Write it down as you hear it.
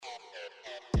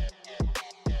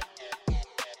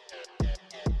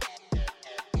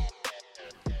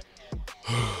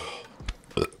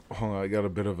Hold on, I got a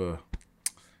bit of a.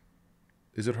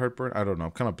 Is it heartburn? I don't know.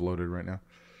 I'm kind of bloated right now.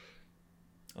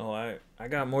 Oh, I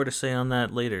got more to say on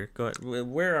that later. Go ahead.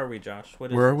 Where are we, Josh?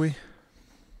 Where are we?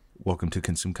 Welcome to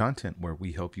Consume Content, where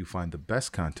we help you find the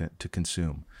best content to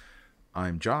consume.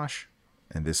 I'm Josh,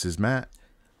 and this is Matt.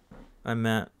 I'm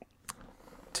Matt.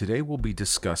 Today we'll be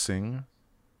discussing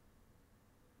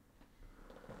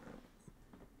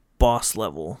Boss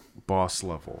Level. Boss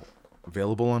Level,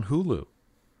 available on Hulu.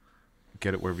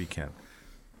 Get it wherever you can.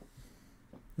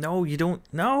 No, you don't.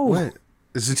 No. What?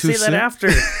 Is it too say soon? that after.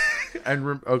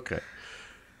 Okay.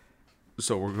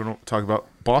 So we're going to talk about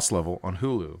Boss Level on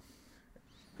Hulu.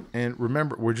 And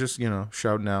remember, we're just,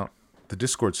 shouting out the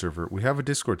Discord server. We have a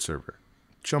Discord server.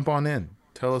 Jump on in.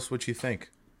 Tell us what you think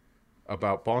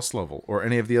about Boss Level or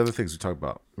any of the other things we talk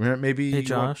about. Maybe. Hey,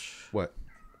 Josh. What?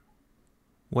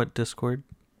 What Discord?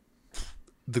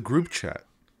 The group chat.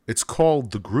 It's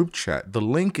called the group chat. The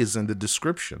link is in the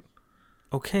description.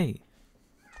 Okay.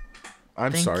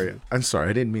 I'm Thank sorry. you. I'm sorry.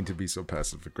 I didn't mean to be so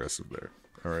passive aggressive there.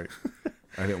 All right.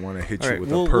 I didn't want to hit All you right,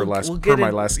 with we'll per my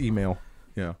last email.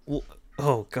 Yeah. Well,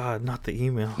 oh God, not the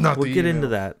email. Not we'll the get email. into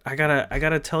that. I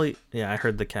gotta tell you. Yeah, I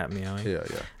heard the cat meowing. Yeah.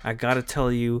 I gotta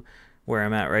tell you where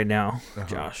I'm at right now,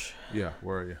 Josh. Yeah.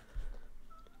 Where are you?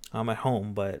 I'm at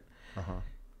home, but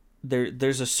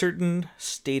there's a certain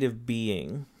state of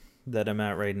being that I'm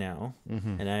at right now,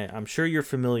 and I'm sure you're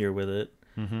familiar with it.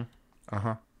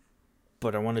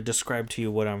 But I want to describe to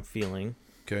you what I'm feeling.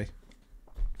 Okay.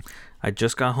 I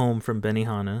just got home from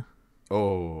Benihana,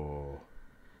 Oh.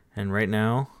 and right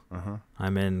now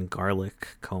I'm in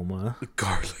garlic coma.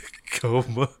 Garlic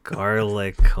coma.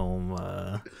 Garlic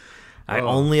coma. I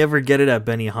only ever get it at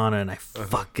Benihana, and I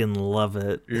fucking love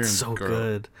it. You're It's in so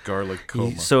good. Garlic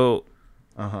coma. So,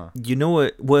 you know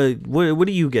what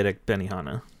do you get at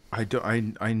Benihana? I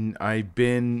don't. I've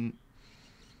been.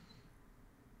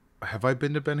 Have I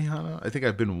been to Benihana? I think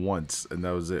I've been once, and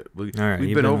that was it. All right, we've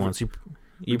you've been been over. once. You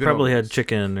been probably over had this.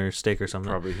 chicken or steak or something.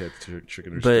 Probably had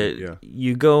chicken or But steak. Yeah.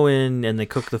 you go in and they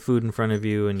cook the food in front of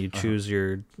you, and you choose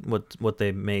your what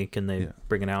they make, and they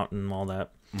bring it out and all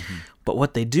that. But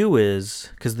what they do is,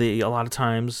 because a lot of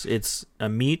times it's a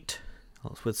meat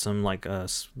with some like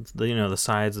the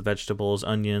sides, the vegetables,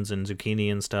 onions and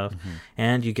zucchini and stuff,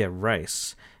 and you get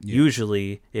rice.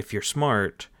 Usually, if you're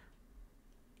smart,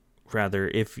 rather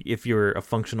if you're a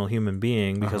functional human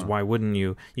being, because why wouldn't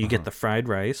you get the fried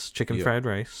rice, chicken fried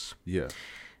rice. Yeah.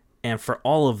 And for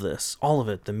all of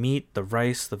it, the meat, the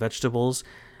rice, the vegetables,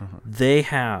 they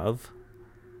have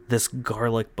this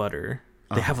garlic butter.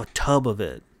 They have a tub of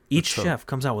it. Each chef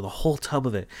comes out with a whole tub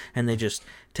of it, and they just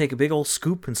take a big old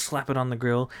scoop and slap it on the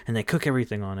grill, and they cook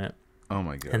everything on it. Oh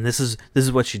my god. And this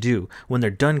is what you do. When they're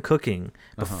done cooking,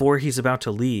 before he's about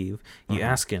to leave, you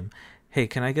ask him, hey,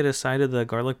 can I get a side of the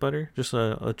garlic butter? Just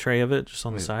a tray of it, just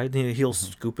on the side. And he'll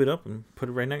scoop it up and put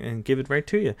it right next and give it right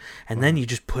to you. And then you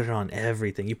just put it on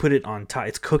everything. You put it on top.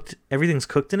 It's cooked. Everything's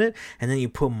cooked in it. And then you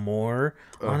put more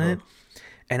on it.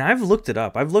 And I've looked it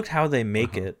up. I've looked how they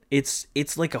make it. It's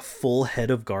like a full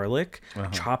head of garlic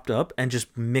chopped up and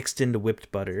just mixed into whipped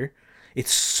butter.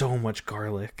 It's so much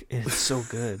garlic. It's so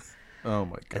good. Oh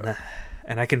my god.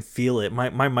 And I can feel it.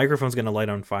 My microphone's gonna light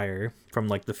on fire from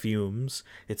like the fumes.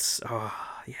 It's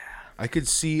yeah. I could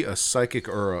see a psychic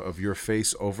aura of your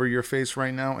face over your face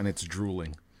right now, and it's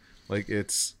drooling. Like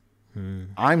it's.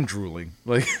 I'm drooling.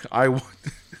 Like I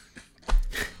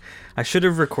should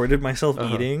have recorded myself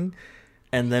eating,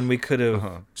 and then we could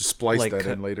have just splice like, that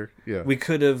in later. Yeah. we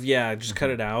could have just cut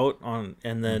it out on,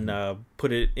 and then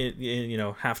put it in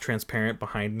half transparent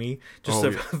behind me. Just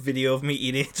a video of me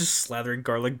eating, just slathering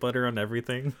garlic butter on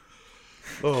everything.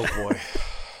 Oh boy.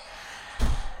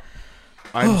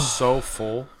 I'm so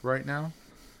full right now.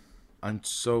 I'm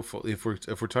so full. If we're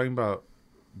talking about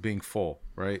being full,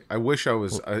 right? I wish I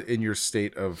was in your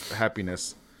state of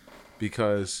happiness,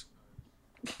 because.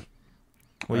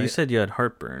 Well, you said you had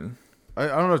heartburn. I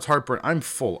don't know. It's heartburn. I'm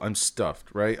full. I'm stuffed.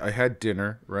 Right. I had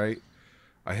dinner. Right.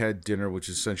 I had dinner, which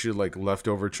is essentially like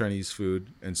leftover Chinese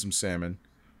food and some salmon.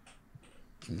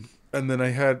 And then I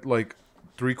had like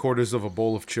 3/4 of a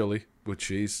bowl of chili with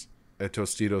cheese at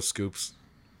Tostitos Scoops.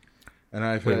 And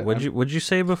I've had. What'd you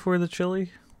say before the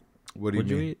chili? What do you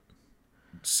mean? What'd you eat?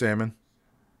 Salmon.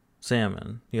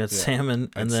 Salmon. You had salmon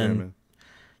and then salmon.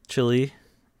 Chili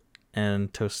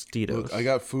and Tostitos. Look, I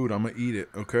got food. I'm gonna eat it.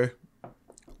 Okay.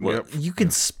 Well, Yep.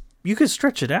 you can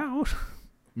stretch it out.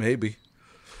 Maybe.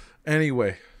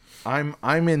 Anyway, I'm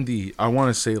in the, I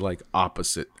want to say, like,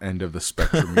 opposite end of the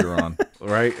spectrum you're on,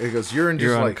 right? Because you're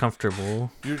You're like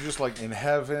uncomfortable. you're just like in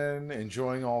heaven,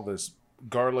 enjoying all this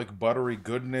garlic buttery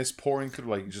goodness pouring through,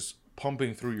 like just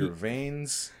pumping through your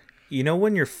veins. You know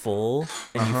when you're full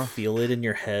and you feel it in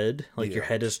your head, like your Yeah.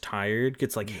 head is tired,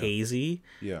 gets like hazy.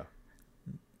 Yeah.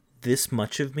 This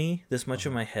much of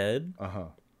my head, Uh-huh.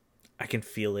 I can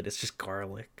feel it. It's just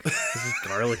garlic. It's just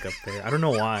garlic up there. I don't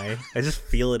know why. I just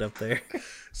feel it up there.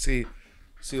 See,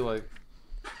 like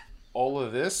all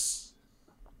of this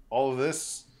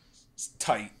is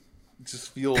tight. It just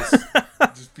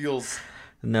feels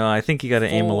No, I think you got to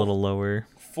aim a Full. little lower.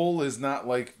 full is not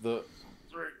like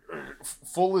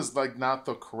full is like not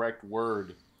the correct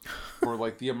word for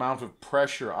like the amount of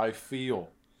pressure I feel,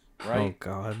 right? Oh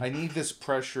God. I need this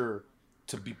pressure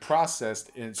to be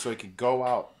processed and so it can go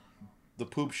out the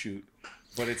poop chute,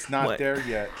 but it's not What? there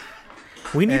yet.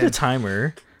 We need a And-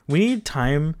 timer. We need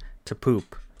time to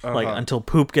poop. Like until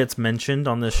poop gets mentioned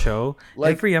on this show.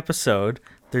 Like- Every episode,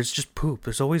 there's just poop.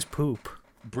 There's always poop.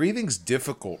 Breathing's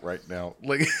difficult right now.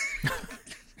 Like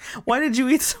Why did you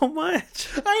eat so much?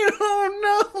 I don't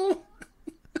know.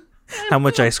 How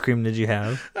much ice cream did you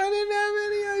have? I didn't have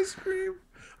any ice cream.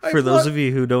 For those of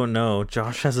you who don't know,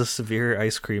 Josh has a severe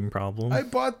ice cream problem. I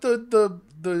bought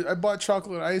I bought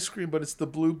chocolate ice cream, but it's the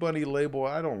Blue Bunny label.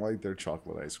 I don't like their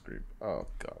chocolate ice cream. Oh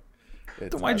God.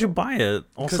 Then why'd you buy it?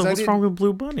 Also, I what's wrong didn't- with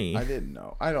Blue Bunny? I didn't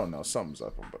know. I don't know. Something's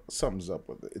up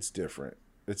with it. It's different.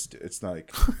 It's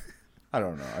like I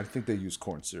don't know. I think they use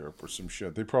corn syrup or some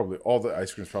shit. They probably all the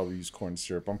ice creams probably use corn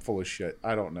syrup. I'm full of shit.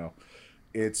 I don't know.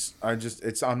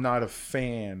 I'm not a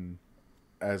fan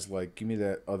as like give me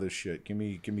that other shit. Give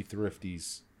me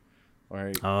Thrifties. All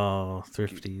right. Oh,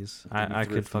 Thrifties. I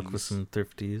could fuck with Thrifties. some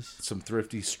Thrifties. Some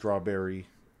Thrifty strawberry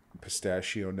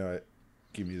pistachio nut.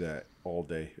 Give me that all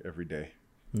day, every day.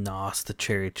 Nos, the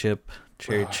cherry chip.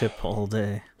 Cherry chip all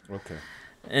day. Okay.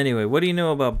 Anyway, what do you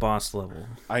know about Boss Level?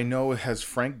 I know it has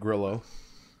Frank Grillo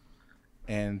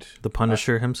and The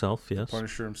Punisher himself, yes.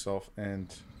 Punisher himself.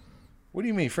 And what do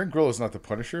you mean? Frank Grillo is not the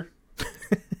Punisher?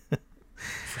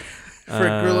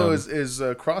 Frank Grillo is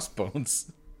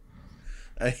Crossbones.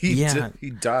 Yeah. He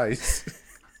dies.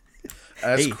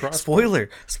 As Hey, Crossbones.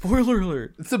 Spoiler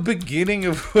alert. It's the beginning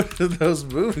of one of those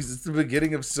movies. It's the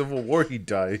beginning of Civil War. He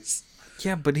dies.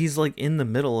 Yeah, but he's like in the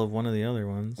middle of one of the other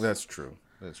ones. That's true.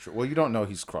 Well, you don't know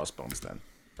he's Crossbones then,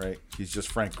 right? He's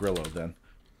just Frank Grillo then.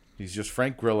 He's just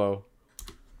Frank Grillo.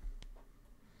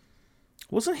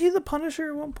 Wasn't he the Punisher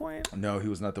at one point? No, he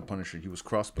was not the Punisher. He was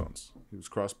Crossbones. He was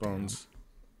Crossbones.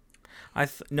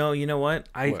 No, you know what?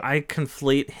 What? I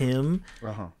conflate him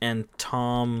Uh-huh. and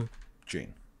Tom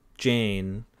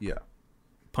Jane Yeah.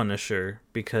 Punisher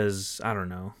because I don't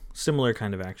know, similar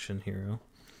kind of action hero.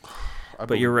 I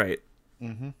But you're right.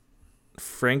 Mm-hmm.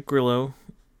 Frank Grillo,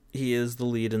 he is the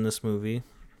lead in this movie,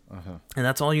 and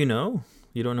that's all you know.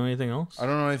 You don't know anything else. I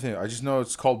don't know anything. I just know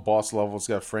it's called Boss Level. It's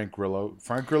got Frank Grillo.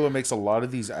 Frank Grillo makes a lot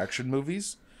of these action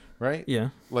movies, right? Yeah.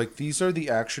 Like these are the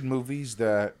action movies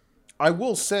that I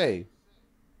will say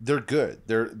they're good.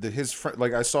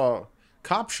 Like I saw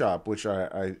Cop Shop, which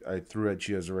I threw at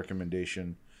you as a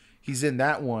recommendation. He's in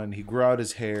that one. He grew out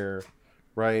his hair,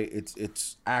 right?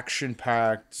 It's action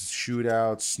packed,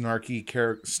 shootouts,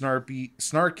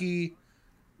 snarky,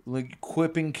 like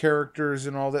quipping characters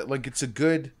and all that. Like it's a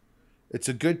good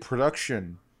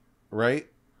production, right?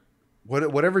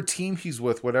 Whatever team he's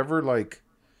with, whatever like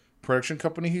production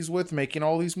company he's with, making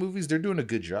all these movies, they're doing a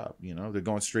good job. You know, they're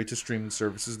going straight to streaming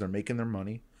services. They're making their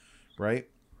money, right?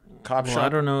 Cop Well, Shop. I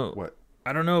don't know. What?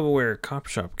 I don't know where Cop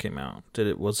Shop came out.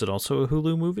 Was it also a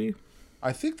Hulu movie?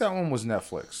 I think that one was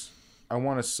Netflix. I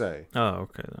want to say. Oh,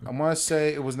 okay then. I want to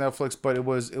say it was Netflix, but it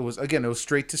was again, it was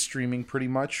straight to streaming pretty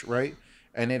much, right?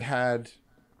 And it had,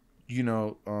 you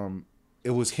know,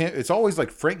 it was him. It's always like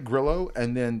Frank Grillo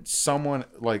and then someone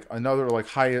like another like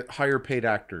higher paid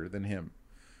actor than him.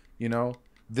 You know,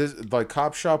 this like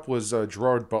Cop Shop was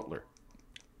Gerard Butler,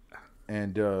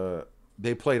 and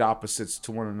they played opposites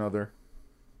to one another,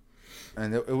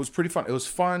 and it was pretty fun. It was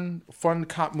fun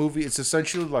cop movie. It's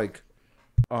essentially like,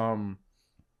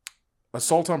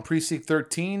 Assault on Precinct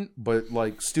 13, but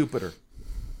like stupider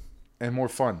and more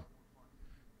fun.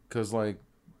 Cause like,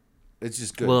 it's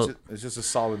just good. Well, It's just a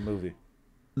solid movie.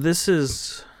 This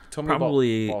is Tell me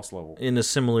probably about Boss Level. in a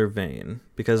similar vein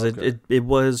because Okay. it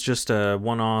was just a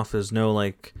one-off. There's no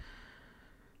like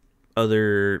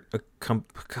other God,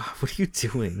 what are you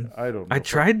doing? I don't know. I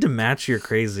tried to match your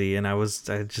crazy and I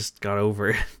just got over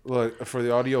it. Look, for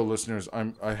the audio listeners,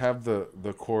 I have the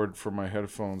cord for my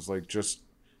headphones like just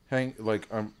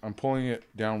I'm pulling it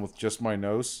down with just my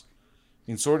nose.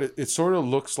 And it sort of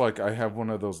looks like I have one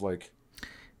of those like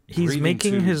He's breathing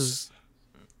making tubes.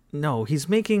 he's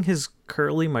making his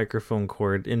curly microphone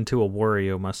cord into a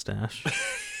Wario mustache.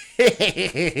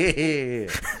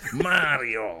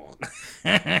 Mario.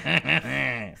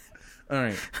 All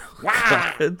right.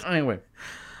 Wow. God. Anyway,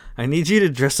 I need you to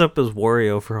dress up as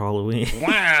Wario for Halloween.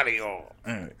 Mario.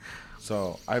 All right.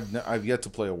 So I've yet to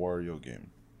play a Wario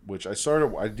game, which I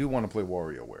do want to play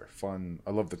WarioWare. Fun.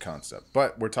 I love the concept.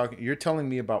 But you're telling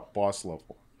me about boss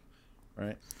level,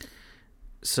 right?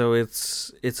 So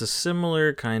it's a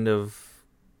similar kind of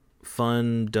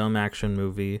fun, dumb action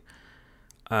movie.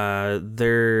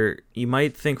 You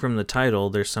might think from the title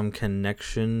there's some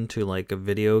connection to like a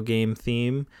video game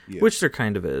theme, which there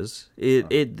kind of is.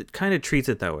 It kind of treats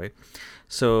it that way.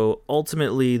 So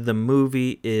ultimately, the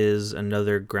movie is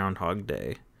another Groundhog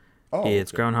Day. Oh, it's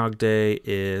Groundhog Day.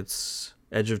 It's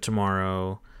Edge of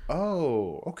Tomorrow.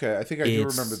 Oh, okay. I think I do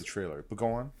remember the trailer, but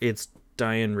go on. It's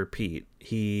die and repeat.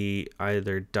 He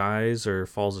either dies or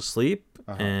falls asleep,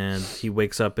 and he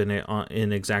wakes up in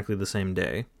exactly the same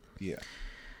day. Yeah.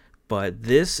 But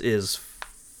this is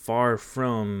far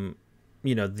from,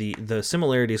 the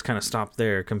similarities kind of stop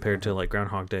there compared to like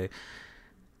Groundhog Day.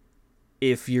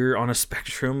 If you're on a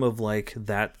spectrum of like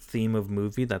that theme of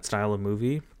movie, that style of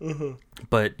movie,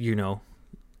 but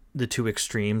the two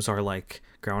extremes are like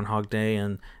Groundhog Day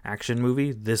and action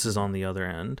movie, this is on the other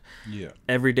end. Yeah.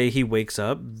 Every day he wakes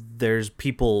up, there's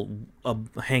people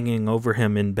hanging over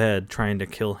him in bed trying to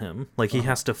kill him. Like he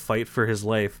has to fight for his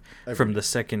life from the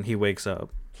second he wakes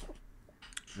up.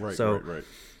 Right, so, right.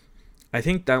 I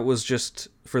think that was just,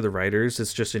 for the writers,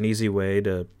 it's just an easy way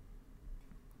to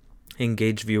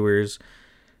engage viewers.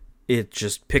 It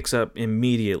just picks up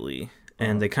immediately,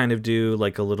 and they kind of do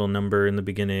like a little number in the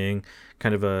beginning,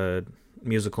 kind of a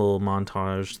musical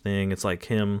montage thing. It's like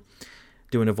him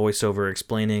doing a voiceover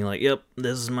explaining like, yep,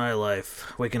 this is my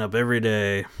life, waking up every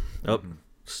day.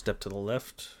 Step to the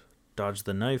left, dodge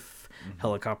the knife,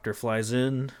 helicopter flies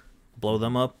in, blow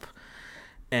them up.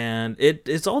 And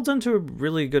it's all done to a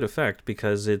really good effect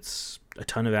because it's a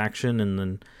ton of action and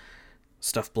then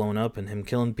stuff blowing up and him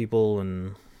killing people,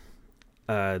 and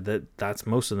that's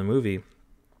most of the movie.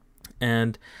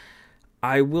 And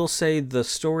I will say the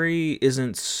story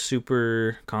isn't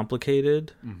super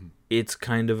complicated. It's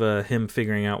kind of him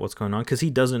figuring out what's going on because he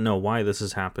doesn't know why this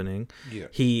is happening. Yeah.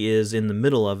 He is in the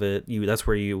middle of it. That's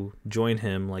where you join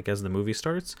him, like as the movie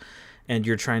starts, and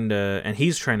he's trying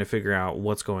to figure out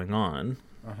what's going on.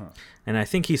 And I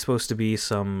think he's supposed to be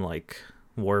some like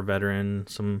war veteran,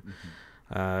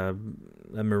 a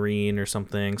Marine or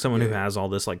something, someone who has all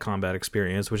this like combat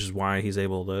experience, which is why he's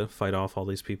able to fight off all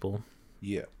these people.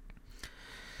 Yeah,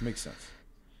 makes sense.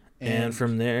 And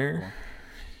from there,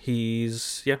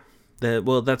 that's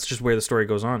just where the story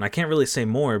goes on. I can't really say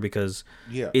more because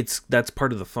that's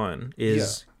part of the fun.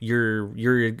 You're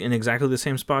in exactly the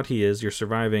same spot he is. You're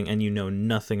surviving, and you know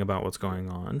nothing about what's going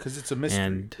on because it's a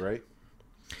mystery, right?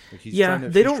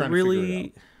 Like they don't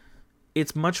really.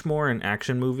 It's much more an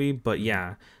action movie, but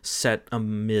set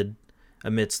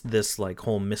amidst this like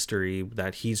whole mystery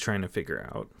that he's trying to figure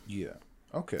out. Yeah.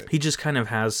 Okay. He just kind of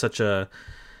has such a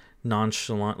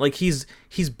nonchalant, like he's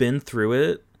been through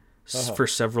it for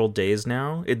several days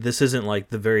now. This isn't like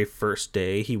the very first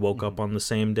day he woke up on the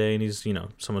same day and he's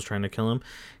someone's trying to kill him.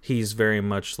 He's very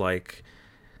much like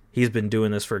he's been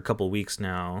doing this for a couple weeks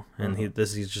now, and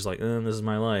he's just like, this is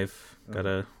my life.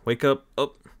 Gotta wake up,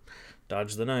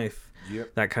 dodge the knife,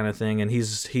 that kind of thing. And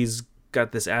he's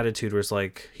got this attitude where it's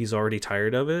like he's already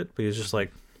tired of it, but he's just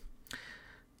like,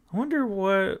 I wonder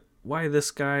why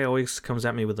this guy always comes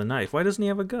at me with a knife. Why doesn't he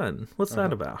have a gun? What's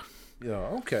that about? Yeah.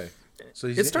 Okay. So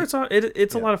it starts off.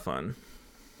 It's a lot of fun.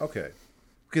 Okay.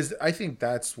 Because I think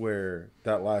that's where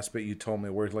that last bit you told me,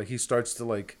 where like he starts to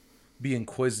like be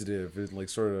inquisitive and like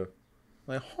sort of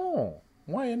like,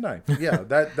 why a knife? Yeah,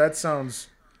 that sounds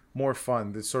more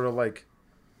fun. It's sort of like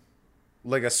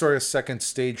a sort of second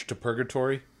stage to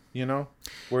Purgatory,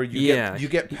 where you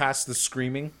get past the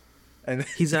screaming, and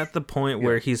he's at the point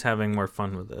where he's having more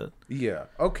fun with it. Yeah.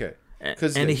 Okay.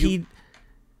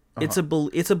 It's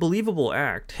a believable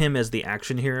act. Him as the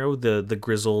action hero, the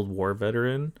grizzled war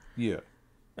veteran. Yeah.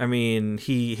 I mean,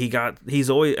 he's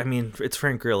always. I mean, it's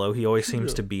Frank Grillo. He always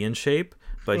seems to be in shape,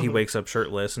 but he wakes up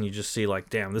shirtless, and you just see like,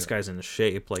 damn, this guy's in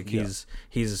shape. Like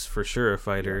he's for sure a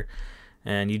fighter,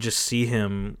 and you just see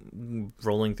him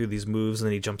rolling through these moves, and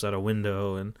then he jumps out a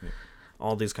window, and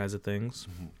all these kinds of things.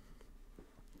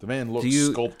 The man looks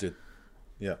sculpted.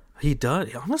 Yeah, he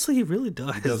does. Honestly, he really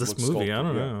does. This movie, sculpted, I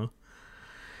don't know.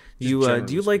 Do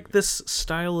you like this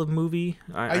style of movie?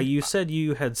 You said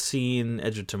you had seen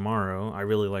Edge of Tomorrow. I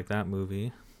really like that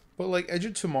movie. But like Edge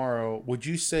of Tomorrow, would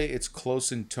you say it's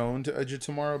close in tone to Edge of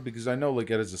Tomorrow? Because I know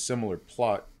like it has a similar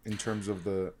plot in terms of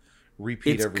the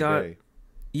repeat every day.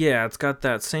 Yeah, it's got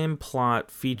that same plot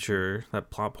feature, that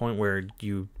plot point where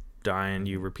you die and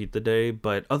you repeat the day,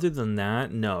 but other than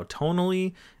that, no,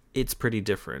 tonally it's pretty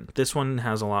different. This one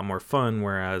has a lot more fun,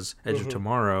 whereas Edge of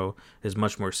Tomorrow is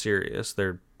much more serious.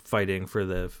 They're fighting for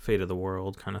the fate of the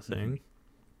world kind of thing.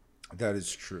 That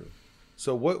is true.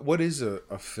 So what is a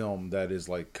film that is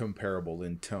like comparable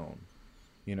in tone?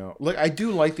 You know, like I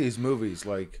do like these movies.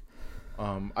 Like,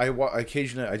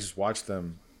 occasionally I just watch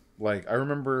them. Like I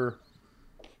remember,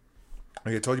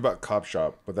 like I told you about Cop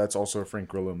Shop, but that's also a Frank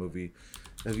Grillo movie.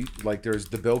 Have you, like, there's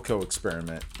the Bilko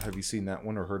Experiment. Have you seen that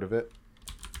one or heard of it?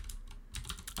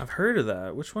 I've heard of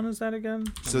that. Which one is that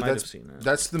again? So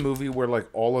that's the movie where like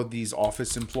all of these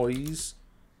office employees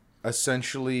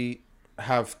essentially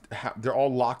they're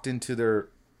all locked into their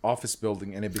office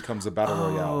building and it becomes a battle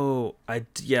royale. Oh,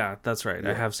 yeah, that's right.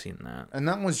 I have seen that. And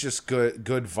that one's just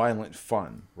good violent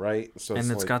fun, right? So And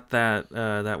it's got that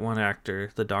one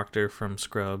actor, the doctor from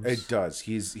Scrubs. It does.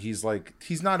 He's like,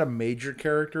 he's not a major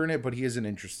character in it, but he is an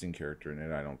interesting character in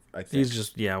it. I think he's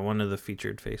just one of the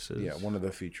featured faces. Yeah, one of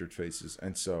the featured faces.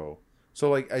 And so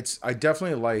like I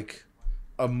definitely like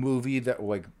a movie that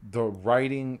like the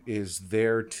writing is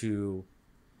there to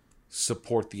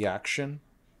support the action,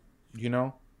 you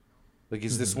know? Like,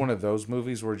 is this one of those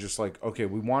movies where just like, okay,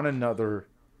 we want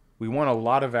a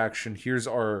lot of action. Here's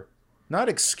our, not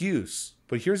excuse,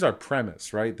 but here's our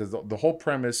premise, right? The whole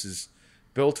premise is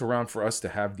built around for us to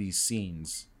have these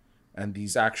scenes and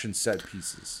these action set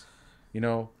pieces, you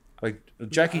know? Like,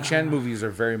 Jackie Chan movies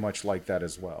are very much like that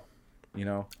as well, you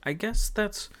know? I guess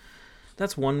that's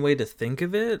one way to think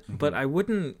of it, but I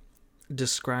wouldn't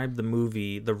describe the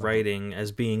movie, the writing,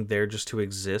 as being there just to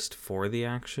exist for the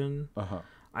action.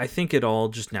 I think it all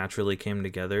just naturally came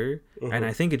together, and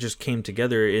I think it just came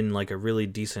together in like a really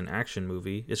decent action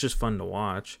movie. It's just fun to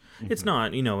watch. It's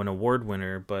not, an award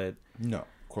winner, but no,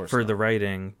 of course for not. the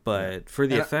writing, but for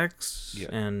the effects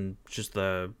and just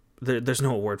there's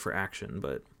no award for action,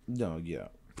 but no, yeah.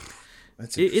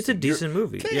 It's a decent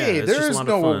movie. Okay, yeah, it's just a lot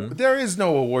of fun. There is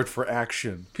no award for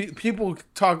action.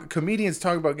 Comedians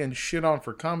talk about getting shit on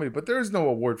for comedy, but there is no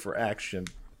award for action.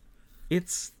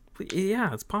 It's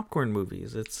popcorn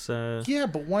movies. It's yeah,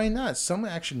 but why not? Some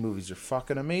action movies are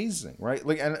fucking amazing, right?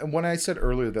 Like, and when I said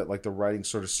earlier that like the writing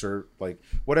sort of served, like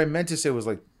what I meant to say was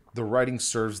like the writing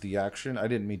serves the action. I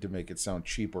didn't mean to make it sound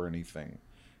cheap or anything,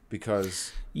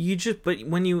 because but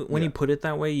when you put it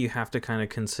that way, you have to kind of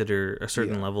consider a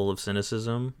certain level of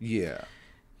cynicism. Yeah.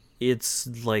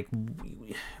 It's like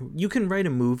you can write a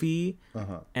movie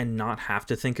and not have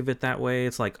to think of it that way.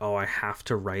 It's like, oh, I have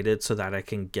to write it so that I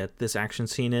can get this action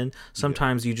scene in.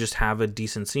 Sometimes you just have a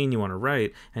decent scene you want to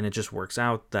write, and it just works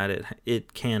out that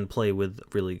it can play with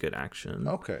really good action.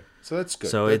 Okay, so that's good.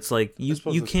 So it's like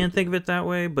you can think of it that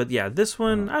way, but yeah, this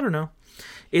one, I don't know.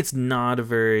 It's not a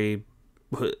very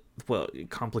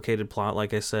complicated plot,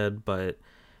 like I said, but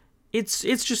it's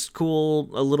just cool,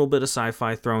 a little bit of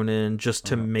sci-fi thrown in just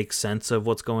to make sense of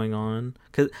what's going on.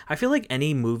 Because I feel like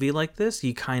any movie like this,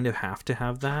 you kind of have to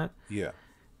have that. Yeah.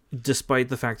 Despite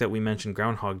the fact that we mentioned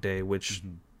Groundhog Day, which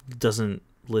doesn't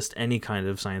list any kind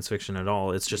of science fiction at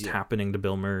all. It's just happening to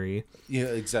Bill Murray. Yeah,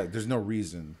 exactly. There's no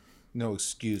reason, no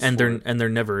excuse. And there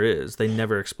never is. They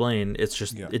never explain. It's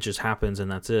just it just happens and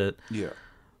that's it. Yeah.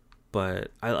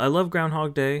 But I love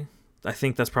Groundhog Day. I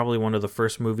think that's probably one of the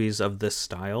first movies of this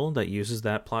style that uses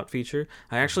that plot feature.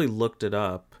 I actually looked it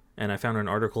up, and I found an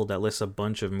article that lists a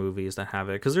bunch of movies that have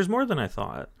it, because there's more than I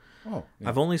thought. Oh, yeah.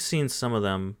 I've only seen some of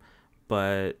them,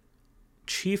 but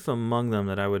chief among them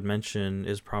that I would mention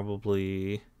is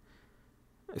probably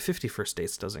 50 First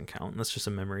Dates doesn't count. That's just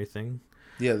a memory thing.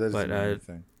 Yeah, that's a memory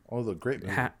thing. Oh, the great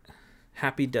movie.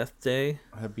 Happy Death Day.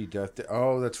 Happy Death Day.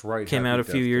 Oh, that's right. Came out a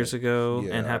few years ago,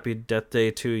 and Happy Death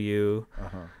Day to You.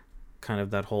 Kind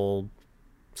of that whole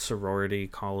sorority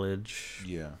college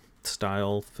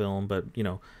style film, but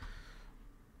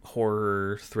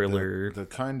horror thriller, the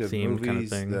kind of movies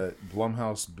that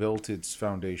Blumhouse built its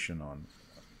foundation on,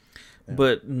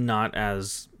 but not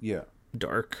as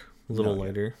dark, a little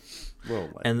lighter.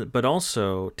 But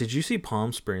also, did you see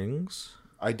Palm Springs?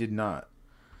 I did not.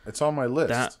 It's on my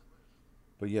list.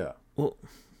 But yeah.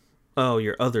 Well,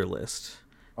 your other list.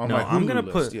 On my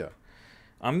Hulu list,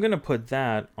 I'm gonna put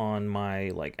that on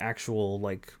my actual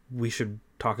we should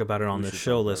talk about it on the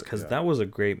show list, because that was a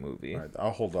great movie. All right, I'll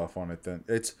hold off on it then.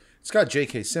 It's got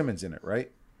J.K. Simmons in it,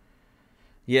 right?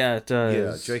 Yeah, it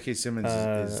does. Yeah, J.K. Simmons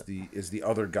is the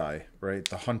other guy, right?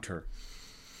 The hunter,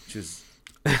 which is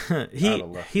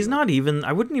he's not even.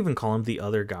 I wouldn't even call him the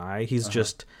other guy. He's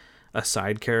just a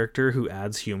side character who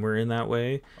adds humor in that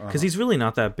way, because he's really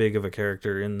not that big of a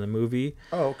character in the movie.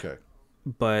 Oh, okay.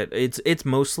 But it's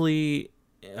mostly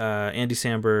Andy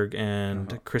Samberg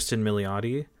and Kristen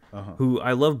Milioti, who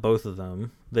I love both of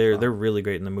them. They're really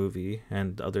great in the movie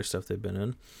and other stuff they've been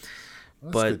in.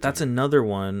 But that's another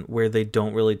one where they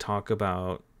don't really talk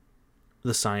about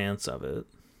the science of it.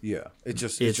 Yeah, it's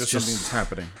just something that's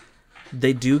happening.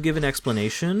 They do give an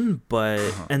explanation, but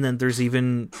and then there's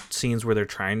even scenes where they're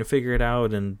trying to figure it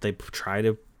out, and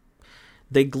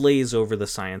they glaze over the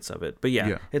science of it. But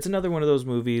yeah, it's another one of those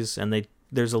movies, and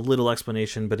there's a little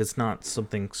explanation, but it's not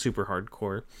something super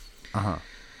hardcore.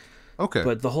 Okay.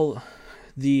 But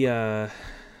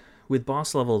with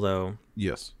Boss Level though,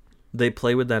 yes, they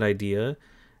play with that idea,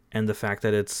 and the fact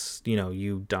that it's,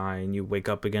 you die and you wake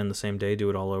up again the same day, do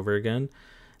it all over again.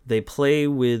 They play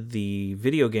with the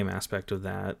video game aspect of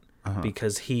that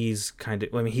because he's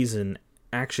he's an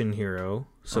action hero,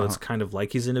 so it's kind of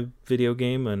like he's in a video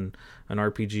game and an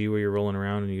RPG where you're rolling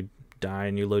around and you die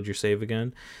and you load your save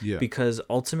again. Yeah. Because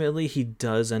ultimately he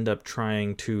does end up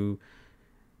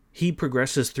he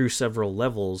progresses through several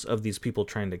levels of these people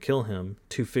trying to kill him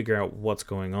to figure out what's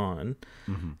going on.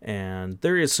 And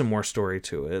there is some more story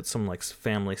to it, some like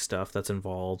family stuff that's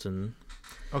involved. And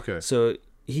so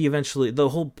he eventually, the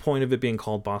whole point of it being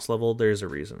called Boss Level, there's a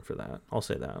reason for that. I'll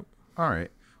say that. All right.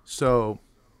 So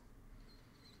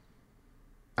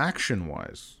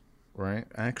action-wise, right?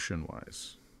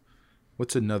 Action-wise,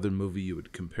 what's another movie you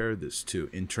would compare this to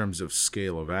in terms of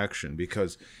scale of action?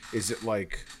 Because is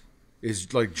like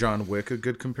John Wick a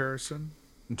good comparison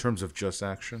in terms of just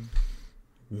action?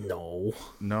 No.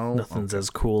 Nothing's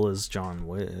as cool as John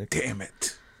Wick. Damn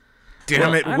it,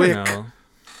 Wick.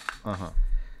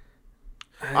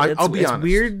 I'll be honest.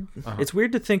 Weird. It's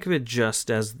weird to think of it just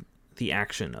as the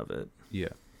action of it. Yeah,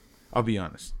 I'll be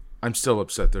honest. I'm still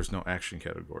upset there's no action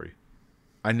category.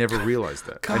 I never realized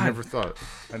that. God. I never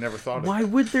thought of Why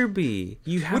would there be?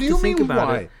 You have what do to you think mean about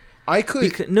why? it. I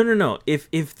could. No.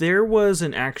 If there was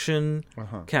an action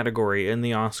category in the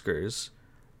Oscars,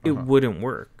 it wouldn't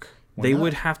work. They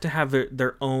would have to have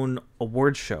their own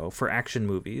award show for action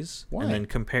movies. Why? And then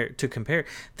compare.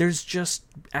 There's just,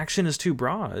 action is too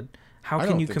broad. How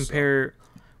can you compare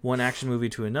one action movie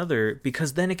to another?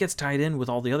 Because then it gets tied in with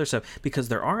all the other stuff. Because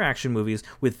there are action movies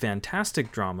with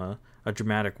fantastic drama, a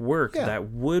dramatic work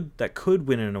that could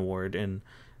win an award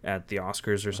at the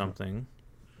Oscars or something.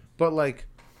 But like,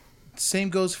 same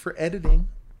goes for editing.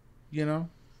 I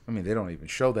mean, they don't even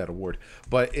show that award,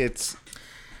 but it's.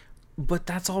 But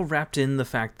that's all wrapped in the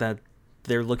fact that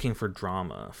they're looking for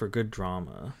drama, for good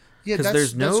drama. Yeah, because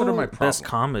there's no sort of my problem. Best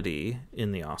comedy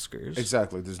in the Oscars.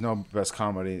 Exactly. There's no best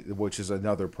comedy, which is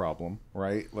another problem,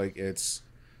 right? Like, it's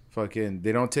fucking,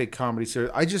 they don't take comedy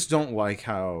serious. I just don't like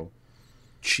how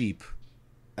cheap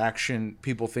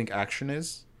people think action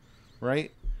is,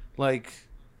 right? Like,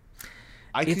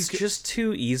 it's just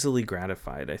too easily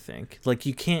gratified, I think. Like,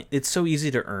 you can't, it's so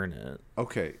easy to earn it.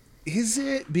 Okay. Is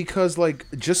it? Because, like,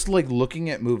 just like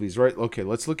looking at movies, right? Okay,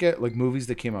 let's look at like movies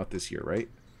that came out this year, right?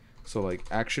 So, like,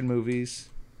 action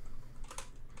movies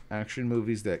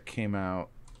that came out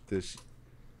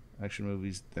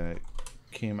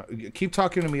keep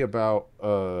talking to me about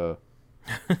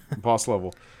Boss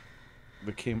Level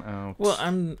that came out. Well,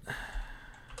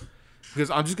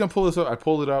 because I'm just gonna pull this up. I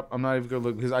pulled it up. I'm not even gonna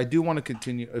look because I do want to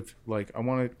continue. I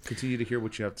want to continue to hear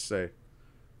what you have to say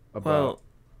about. Well,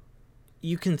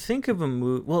 you can think of a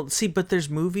movie. Well, see, but there's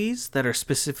movies that are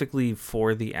specifically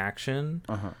for the action.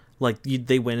 Like,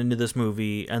 they went into this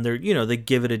movie and they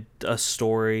give it a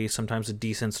story, sometimes a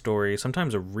decent story,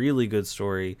 sometimes a really good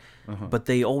story, but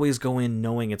they always go in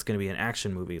knowing it's going to be an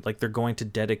action movie. Like, they're going to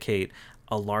dedicate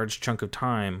a large chunk of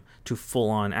time to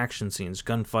full-on action scenes,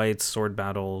 gunfights, sword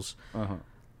battles,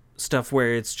 stuff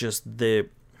where it's just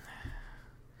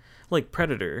like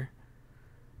Predator,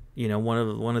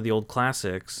 one of the old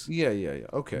classics. Yeah.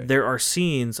 Okay. There are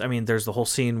scenes. I mean, there's the whole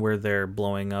scene where they're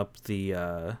blowing up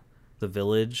the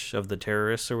village of the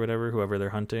terrorists or whoever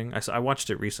they're hunting. I watched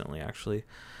it recently, actually.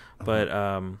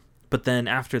 But then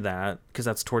after that, because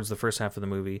that's towards the first half of the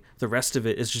movie, the rest of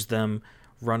it is just them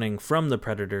running from the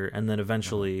Predator and then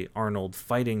eventually Arnold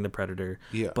fighting the Predator.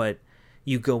 Yeah. But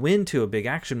you go into a big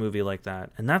action movie like that,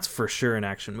 and that's for sure an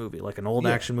action movie, like an old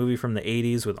action movie from the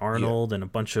 80s with Arnold and a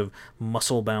bunch of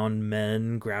muscle-bound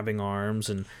men grabbing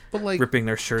arms and ripping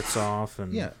their shirts off.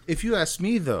 And if you ask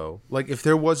me, though, like, if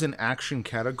there was an action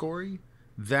category,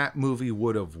 that movie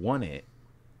would have won it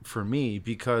for me,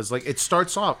 because, like, it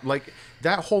starts off, like,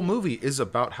 that whole movie is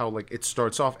about how, like, it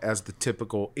starts off as the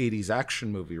typical 80s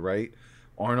action movie, right?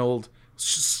 Arnold,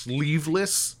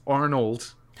 sleeveless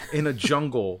Arnold in a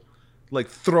jungle, like,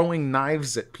 throwing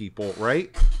knives at people,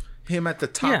 right? Him at the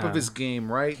top of his game,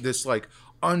 right? This, like,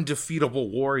 undefeatable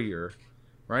warrior,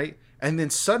 right? and then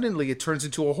suddenly it turns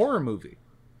into a horror movie.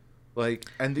 Like,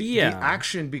 and the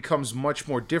action becomes much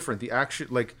more different. The action,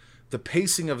 like the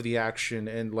pacing of the action,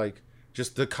 and like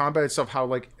just the combat itself, how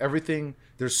like everything,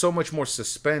 there's so much more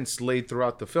suspense laid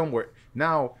throughout the film, where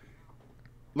now,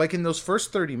 like in those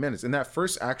first 30 minutes, in that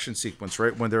first action sequence,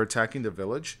 right, when they're attacking the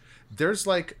village, there's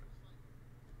like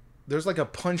a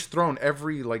punch thrown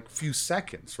every like few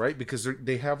seconds, right? Because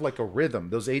they have like a rhythm.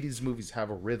 Those 80s movies have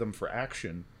a rhythm for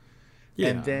action. Yeah.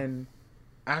 And then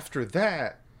after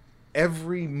that,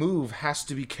 every move has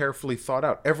to be carefully thought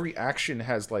out. Every action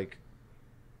has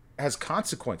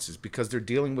consequences because they're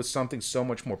dealing with something so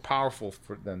much more powerful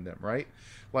than them, right?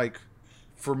 Like,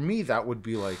 for me, that would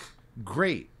be like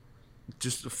great,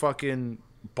 just fucking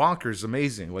bonkers,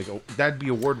 amazing. Like, that'd be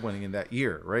award winning in that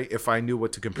year, right? If I knew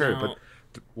what to compare. But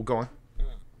we'll go on.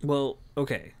 Well,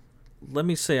 okay. Let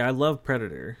me say, I love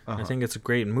Predator. I think it's a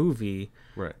great movie.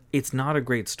 Right. It's not a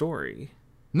great story.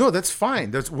 No, that's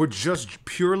fine. We're just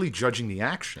purely judging the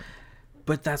action.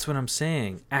 But that's what I'm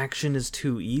saying. Action is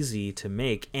too easy to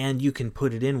make, and you can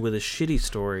put it in with a shitty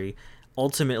story.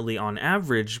 Ultimately, on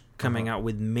average, coming out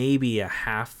with maybe a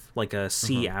half, like a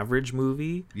C average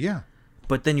movie. Yeah.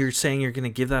 But then you're saying you're going to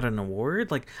give that an award?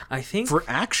 Like, I think... For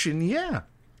action, yeah.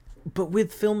 But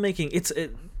with filmmaking,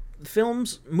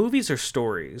 movies are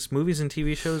stories. Movies and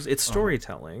TV shows, it's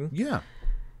storytelling. Yeah.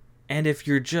 And if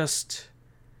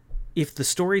the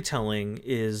storytelling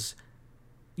is...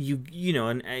 You know,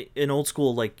 an old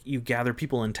school, like, you gather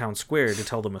people in town square to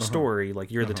tell them a story,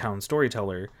 like you're the town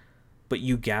storyteller, but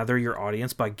you gather your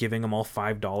audience by giving them all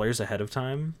 $5 ahead of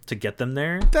time to get them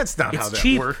there. That's not how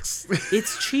that works.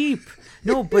 It's cheap.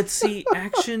 No, but see,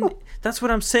 action, that's what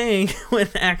I'm saying. When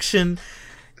action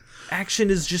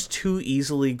is just too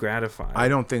easily gratified. I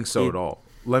don't think so at all.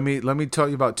 Let me tell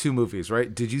you about two movies,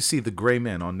 right? Did you see The Gray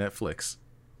Man on Netflix?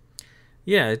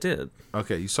 Yeah, I did.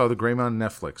 Okay, you saw The Gray Man on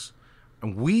Netflix.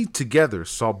 And we together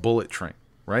saw Bullet Train,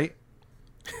 right?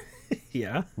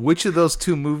 Yeah. Which of those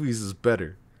two movies is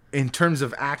better in terms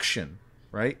of action,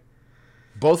 right?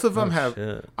 Both of them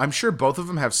have... I'm sure both of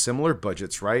them have similar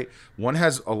budgets, right? One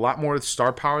has a lot more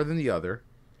star power than the other,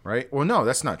 right? Well, no,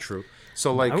 that's not true.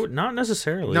 So, like... Not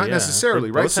necessarily. Not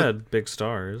necessarily, right? Both had big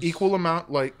stars. Equal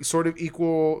amount, like, sort of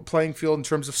equal playing field in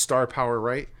terms of star power,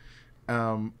 right?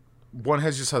 One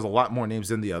has a lot more names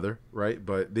than the other, right?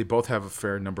 But they both have a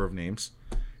fair number of names,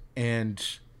 and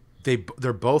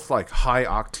they're both like high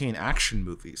octane action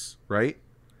movies, right?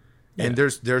 Yeah. And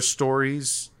their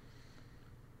stories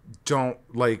don't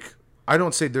like, I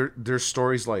don't say their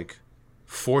stories like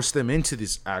force them into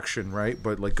this action, right?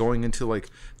 But like going into like,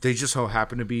 they just so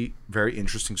happen to be very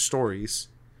interesting stories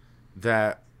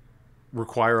that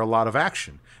require a lot of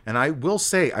action. And I will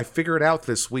say, I figured out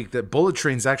this week that Bullet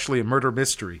Train's actually a murder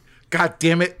mystery. God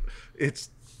damn it.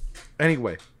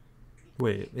 Anyway.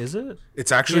 Wait, is it?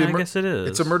 It's actually I guess it is.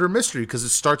 It's a murder mystery because it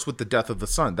starts with the death of the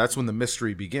son. That's when the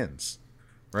mystery begins.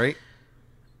 Right?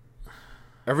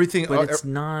 Everything. But it's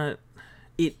not.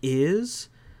 It is.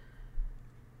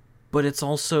 But it's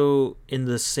also in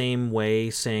the same way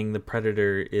saying The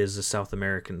Predator is a South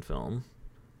American film.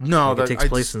 No, it takes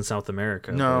place in South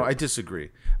America. No, I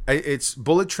disagree. It's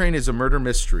Bullet Train is a murder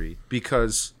mystery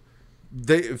because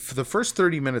for the first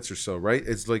 30 minutes or so, right?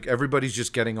 It's like everybody's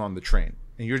just getting on the train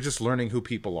and you're just learning who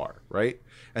people are, right?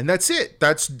 And that's it.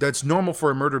 That's normal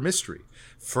for a murder mystery.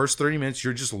 First 30 minutes,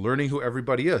 you're just learning who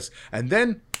everybody is. And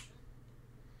then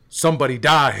somebody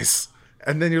dies.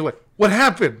 And then you're like, what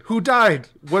happened? Who died?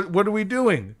 What are we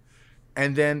doing?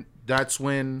 And then that's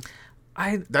when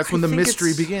the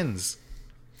mystery begins.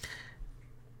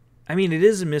 I mean, it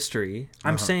is a mystery.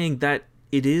 I'm saying that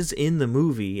it is in the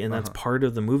movie, and that's part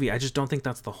of the movie. I just don't think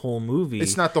that's the whole movie.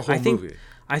 It's not the whole movie.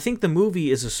 I think the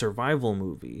movie is a survival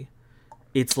movie.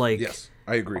 It's like... Yes,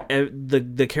 I agree.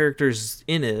 The characters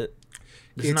in it,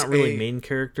 it's not really main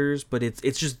characters, but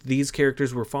it's just these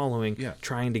characters we're following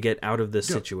trying to get out of this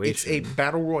situation. It's a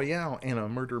battle royale and a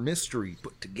murder mystery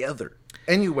put together.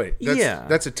 Anyway,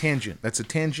 that's a tangent. That's a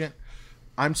tangent.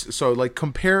 So, like,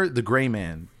 compare The Gray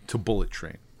Man to Bullet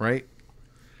Train, right?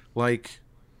 Like,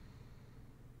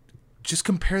 just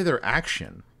compare their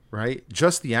action, right?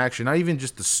 Just the action, not even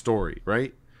just the story,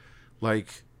 right?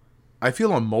 Like, I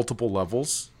feel on multiple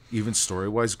levels, even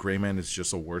story-wise, Gray Man is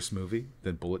just a worse movie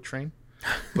than Bullet Train.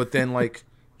 But then, like,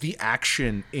 the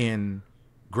action in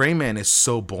Gray Man is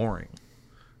so boring.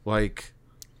 Like,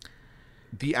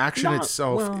 the action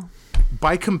itself,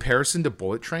 by comparison to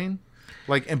Bullet Train,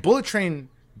 like, and Bullet Train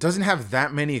doesn't have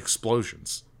that many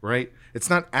explosions, right? It's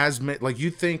not as many, like,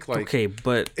 you think, like, okay,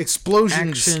 but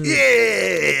explosions, action,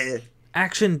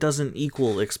 action doesn't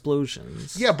equal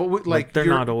explosions. Yeah, but like they're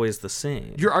not always the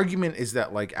same. Your argument is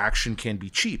that like action can be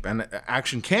cheap, and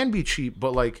action can be cheap,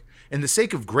 but like for the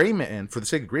sake of Gray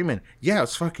Man, yeah,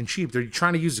 it's fucking cheap. They're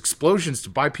trying to use explosions to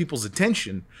buy people's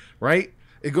attention, right?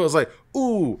 It goes like,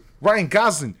 ooh, Ryan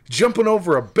Gosling jumping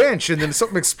over a bench, and then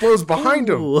something explodes behind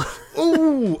him.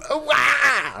 Ooh,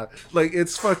 ah! Like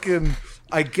it's fucking.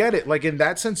 I get it. Like in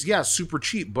that sense, yeah, super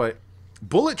cheap. But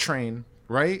Bullet Train,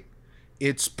 right?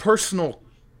 It's personal,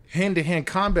 hand-to-hand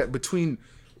combat between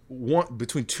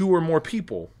two or more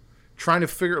people, trying to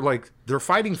figure like they're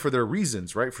fighting for their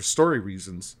reasons, right? For story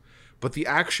reasons. But the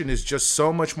action is just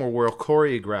so much more well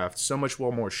choreographed, so much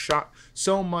more shot,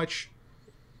 so much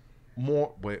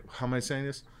more. Wait, how am I saying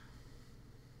this?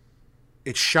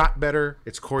 It's shot better.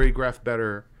 It's choreographed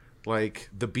better. Like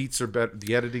the beats are better.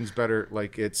 The editing's better.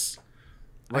 Like it's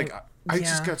like I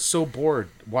just got so bored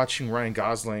watching Ryan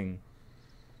Gosling.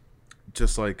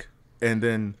 Just like, and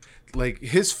then like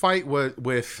his fight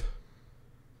with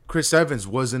Chris Evans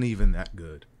wasn't even that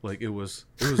good. Like it was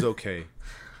okay,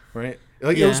 right?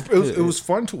 Like it was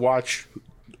fun to watch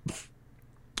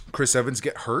Chris Evans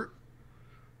get hurt.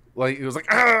 Like it was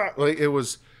like like it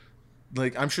was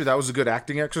like I'm sure that was a good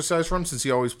acting exercise for him since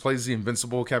he always plays the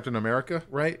invincible Captain America,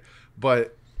 right?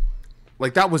 But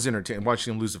like that was entertaining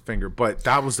watching him lose a finger, but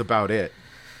that was about it.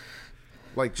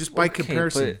 Like just by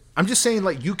comparison, I'm just saying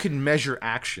like you can measure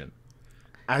action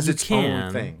as its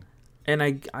own thing. And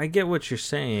I get what you're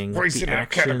saying. The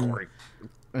action, category.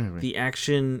 Anyway. The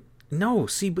action. No,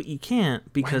 see, but you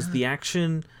can't because the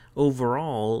action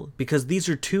overall, because these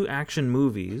are two action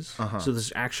movies, so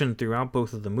there's action throughout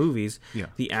both of the movies. Yeah.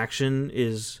 The action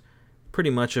is pretty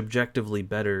much objectively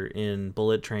better in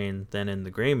Bullet Train than in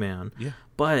The Gray Man. Yeah.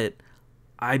 But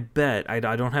I bet, I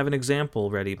don't have an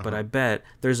example ready, but I bet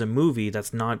there's a movie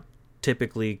that's not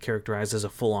typically characterized as a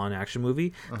full-on action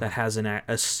movie that has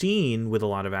a scene with a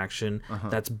lot of action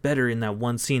that's better in that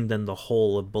one scene than the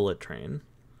whole of Bullet Train.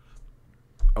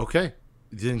 Okay.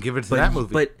 You didn't give it to that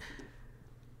movie.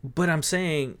 But I'm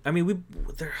saying, I mean,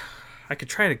 I could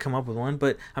try to come up with one,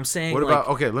 but I'm saying, what about?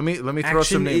 Okay, let me throw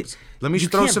some names. Let me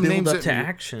throw some names up to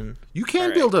action. You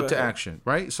can build up to action,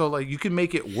 right? So like you can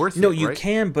make it worth it. No, you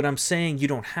can, but I'm saying you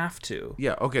don't have to.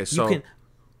 Yeah. Okay. So you can,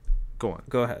 go on.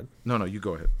 Go ahead. No, you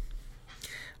go ahead.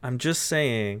 I'm just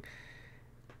saying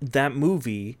that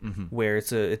movie where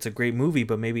it's a great movie,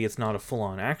 but maybe it's not a full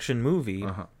on action movie.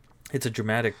 It's a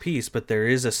dramatic piece, but there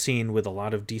is a scene with a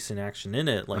lot of decent action in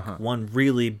it, like one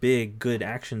really big, good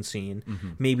action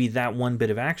scene. Maybe that one bit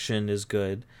of action is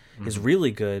good, is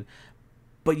really good,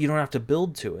 but you don't have to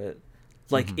build to it.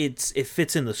 Like it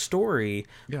fits in the story,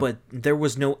 but there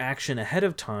was no action ahead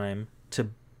of time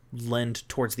to lend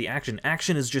towards the action.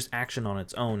 Action is just action on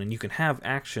its own, and you can have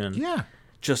action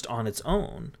just on its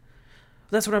own.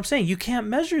 That's what I'm saying. You can't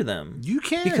measure them. You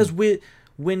can, because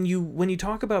when you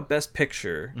talk about best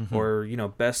picture or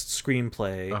best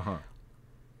screenplay,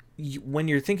 when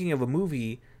you're thinking of a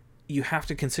movie, you have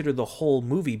to consider the whole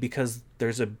movie because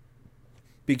there's a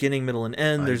beginning, middle, and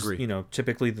end. There's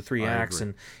typically the three acts,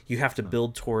 and you have to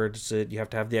build towards it. You have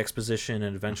to have the exposition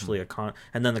and eventually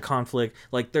and then the conflict.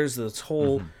 Like there's this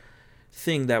whole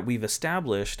thing that we've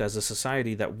established as a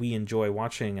society that we enjoy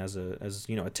watching as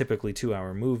a typically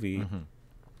 2-hour movie.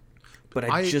 But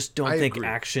I just don't think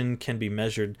action can be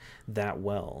measured that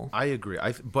well. I agree.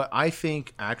 But I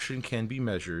think action can be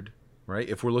measured, right?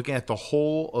 If we're looking at the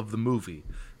whole of the movie,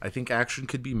 I think action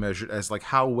could be measured as like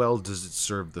how well does it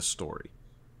serve the story,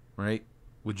 right?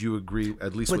 Would you agree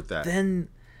at least with that?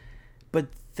 But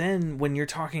then when you're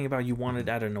talking about you want it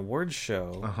at an awards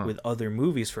show with other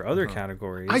movies for other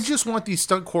categories, I just want these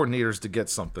stunt coordinators to get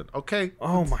something, okay?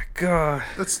 Oh my god,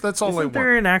 that's all I want. Isn't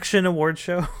there an action award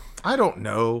show? I don't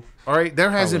know. All right,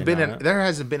 there hasn't been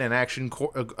an action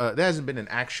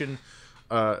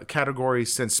category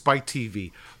since Spike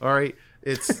TV. All right,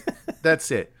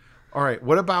 that's it. All right,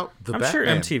 what about the Batman? I'm sure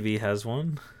MTV has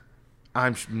one.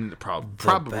 I'm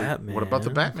probably. Batman. What about the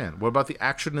Batman? What about the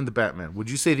action in the Batman? Would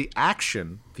you say the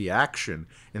action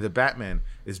in the Batman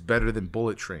is better than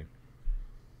Bullet Train?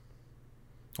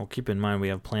 Well, keep in mind we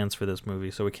have plans for this movie,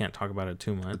 so we can't talk about it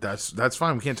too much. That's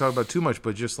fine. We can't talk about it too much,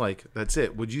 but just like that's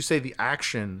it. Would you say the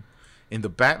action in the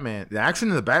Batman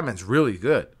is really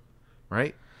good,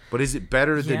 right? But is it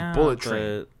better than Bullet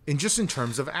Train? In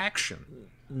terms of action?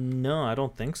 No, I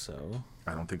don't think so.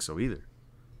 I don't think so either.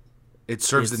 It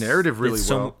serves the narrative really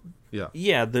well.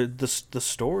 Yeah, the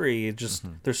story just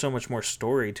there's so much more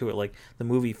story to it. Like the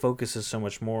movie focuses so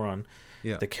much more on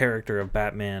the character of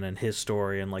Batman and his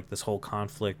story and like this whole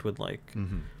conflict with like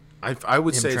I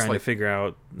would Him say it's trying to like figure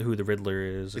out who the Riddler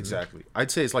is. exactly.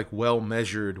 I'd say it's like well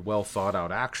measured, well thought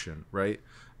out action, right?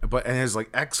 But and it has like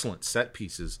excellent set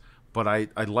pieces. But I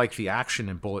like the action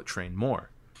in Bullet Train more,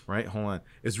 right? Hold on,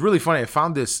 it's really funny. I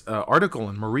found this article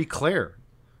in Marie Claire,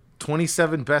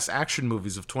 27 best action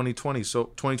movies of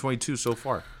 2022 so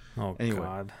far. Oh Anyway,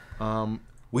 God.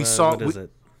 We saw What is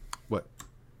it? what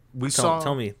we saw.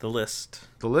 Tell me the list.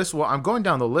 The list. Well, I'm going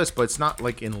down the list, but it's not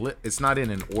like it's not in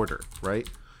an order, right?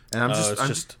 And I'm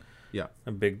just yeah.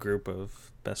 A big group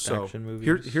of best action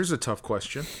movies. Here's a tough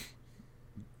question,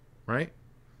 right?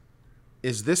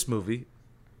 Is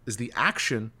the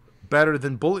action better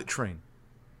than Bullet Train?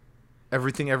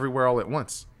 Everything Everywhere All at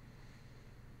Once.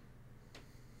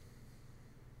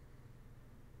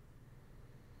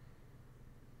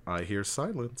 I hear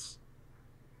silence.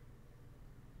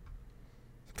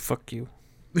 Fuck you.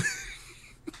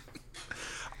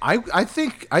 I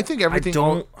think everything.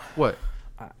 What?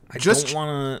 I don't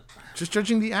want to. Just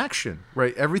judging the action,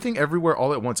 right? Everything Everywhere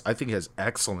All at Once, I think has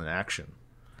excellent action,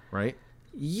 right?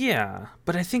 Yeah,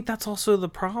 but I think that's also the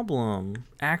problem.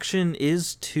 Action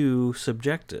is too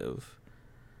subjective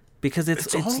because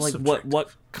it's like subjective.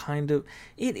 what kind of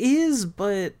it is,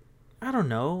 but I don't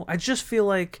know. I just feel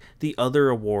like the other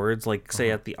awards, like say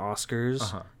at the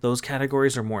Oscars, those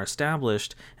categories are more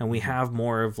established, and we have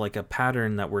more of like a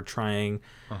pattern that we're trying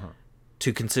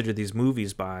to consider these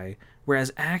movies by.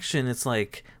 Whereas action, it's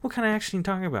like, what kind of action are you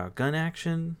talking about? Gun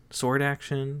action, sword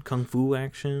action, kung fu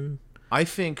action? I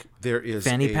think there is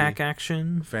Fanny pack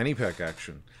action. Fanny pack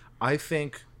action. I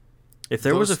think if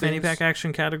there was a fanny pack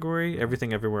action category,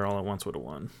 Everything Everywhere All at Once would have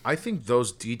won. I think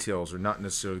those details are not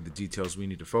necessarily the details we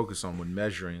need to focus on when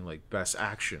measuring like best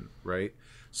action, right?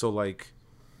 So like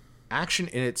action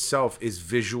in itself is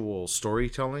visual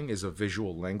storytelling, is a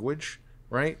visual language,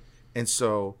 right? And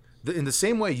so in the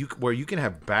same way where you can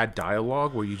have bad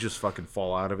dialogue where you just fucking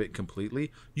fall out of it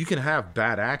completely, you can have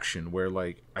bad action where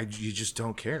like you just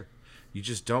don't care. You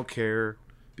just don't care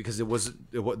because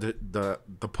the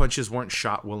punches weren't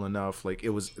shot well enough. Like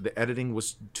the editing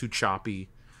was too choppy.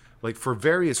 Like for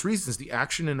various reasons, the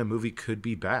action in a movie could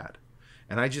be bad.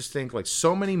 And I just think like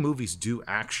so many movies do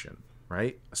action,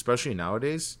 right? Especially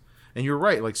nowadays. And you're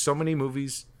right. Like so many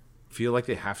movies feel like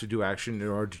they have to do action in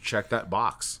order to check that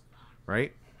box,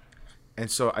 right? And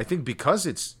so I think because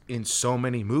it's in so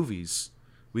many movies,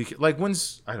 we can, like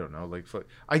I don't know, like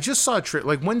I just saw a trip.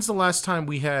 Like when's the last time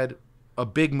we had a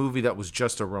big movie that was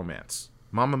just a romance?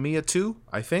 Mamma Mia 2,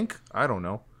 I think. I don't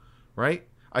know, right?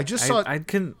 I just saw.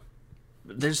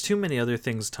 There's too many other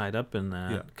things tied up in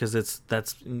that because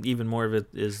that's even more of it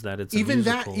is that it's even a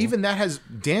musical. Even that has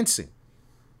dancing.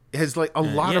 It has like a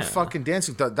lot of fucking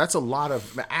dancing. That's a lot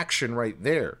of action right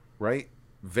there, right?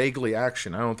 Vaguely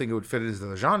action. I don't think it would fit into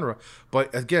the genre,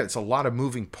 but again, it's a lot of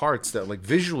moving parts that like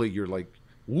visually you're like,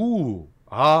 ooh,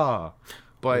 ah.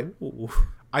 But Ooh.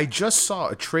 I just saw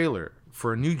a trailer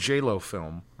for a new J-Lo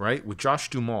film, right, with Josh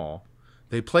Duhamel.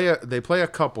 They play a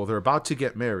couple. They're about to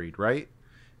get married, right?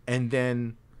 And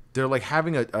then they're like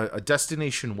having a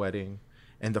destination wedding,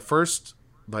 and the first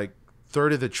like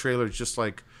third of the trailer is just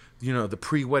like, you know, the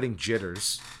pre-wedding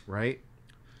jitters, right?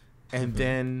 And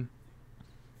then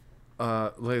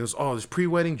like it goes, oh, there's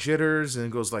pre-wedding jitters, and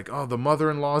it goes like, oh, the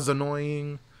mother-in-law's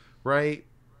annoying, right?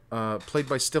 Played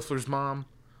by Stifler's mom.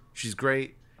 She's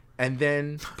great. And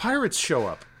then pirates show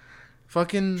up.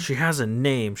 Fucking. She has a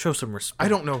name. Show some respect. I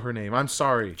don't know her name. I'm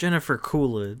sorry. Jennifer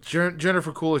Coolidge.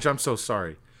 Jennifer Coolidge. I'm so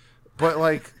sorry. But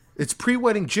like, it's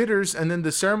pre-wedding jitters, and then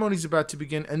the ceremony's about to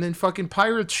begin, and then fucking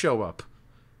pirates show up,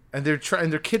 and they're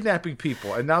kidnapping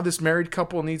people, and now this married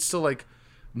couple needs to like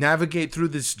navigate through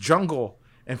this jungle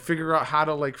and figure out how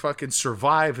to like fucking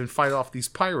survive and fight off these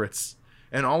pirates.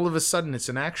 And all of a sudden, it's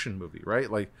an action movie, right?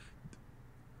 Like,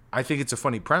 I think it's a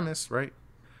funny premise, right?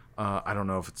 I don't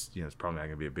know if it's probably not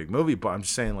gonna be a big movie, but I'm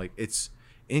just saying like it's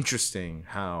interesting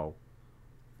how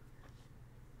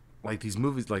like these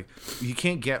movies, like you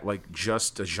can't get like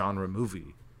just a genre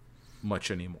movie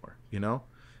much anymore, you know?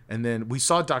 And then we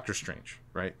saw Doctor Strange,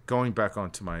 right? Going back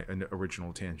onto my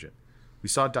original tangent, we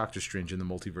saw Doctor Strange in the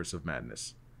Multiverse of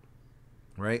Madness,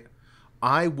 right?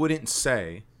 I wouldn't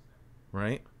say,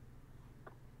 right?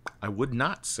 I would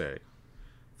not say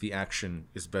the action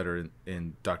is better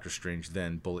in Doctor Strange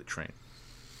than Bullet Train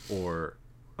or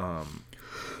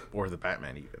the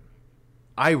Batman even.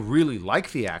 I really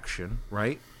like the action,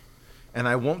 right? And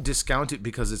I won't discount it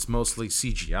because it's mostly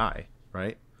CGI,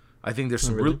 right? I think there's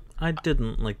some really? I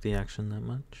didn't like the action that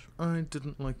much. I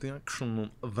didn't like the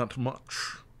action that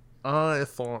much. I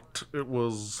thought it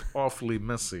was awfully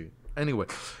messy. Anyway,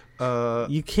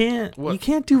 You can't. What? You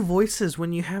can't do voices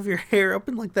when you have your hair up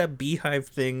in like that beehive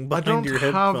thing I behind don't your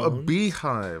have headphones. a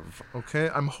beehive, okay?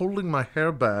 I'm holding my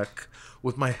hair back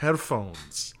with my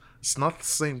headphones. It's not the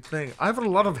same thing. I have a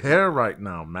lot of hair right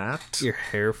now, Matt. Your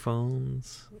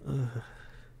hairphones. Ugh.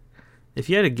 If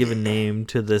you had to give a name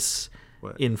to this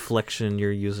What? inflection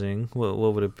you're using, what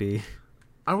would it be?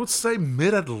 I would say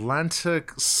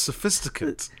mid-Atlantic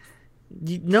sophisticate.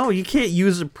 No, you can't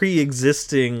use a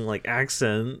pre-existing like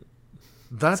accent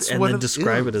That's and what then it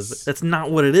describe it is. as. That's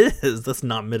not what it is. That's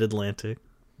not Mid-Atlantic.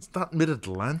 It's not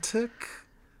mid-Atlantic?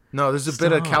 No, there's a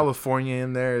bit of Stop. California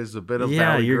in there. There's a bit of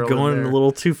Yeah, Valley you're Girl in going there. a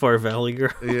little too far, Valley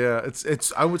Girl. Yeah,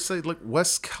 it's I would say like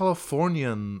West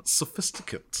Californian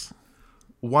sophisticate.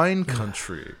 Wine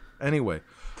country. Anyway,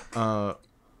 but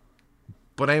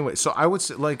anyway, so I would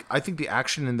say like I think the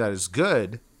action in that is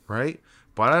good, right?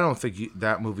 But I don't think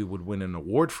that movie would win an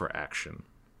award for action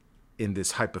in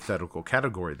this hypothetical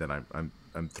category that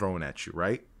I'm throwing at you,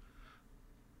 right?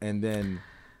 And then,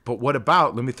 but what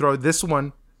about? Let me throw this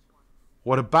one.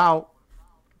 What about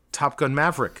Top Gun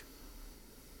Maverick?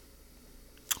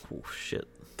 Oh shit!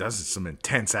 Does some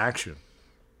intense action,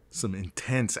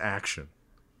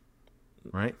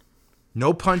 right?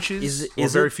 No punches, or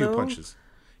is very it, few though? punches.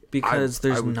 Because I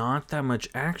there's would- not that much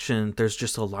action. There's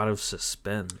just a lot of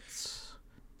suspense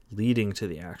leading to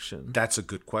the action. That's a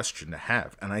good question to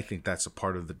have, and I think that's a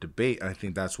part of the debate. And I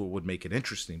think that's what would make it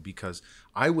interesting. Because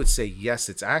I would say yes,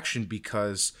 it's action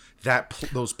because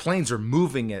those planes are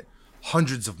moving at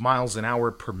hundreds of miles an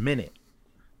hour per minute.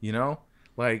 You know,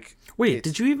 like Wait,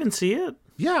 did you even see it?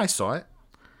 yeah, I saw it.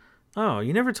 Oh,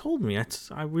 you never told me.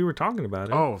 We were talking about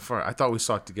it. Oh, I thought we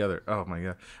saw it together. Oh my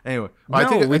god. Anyway, No, I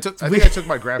think we- I took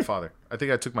my grandfather. I think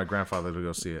I took my grandfather to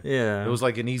go see it. Yeah. It was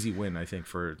like an easy win, I think,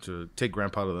 to take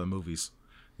grandpa to the movies.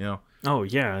 You know, Oh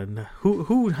yeah. And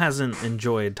who hasn't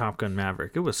enjoyed Top Gun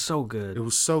Maverick? It was so good. it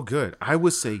was so good. I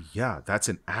would say, yeah, that's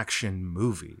an action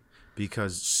movie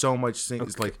because so much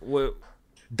things like Wait,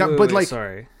 that. But like,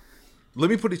 sorry. let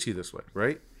me put it to you this way,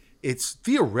 right? It's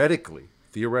theoretically,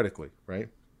 right?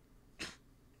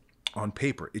 On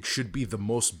paper, it should be the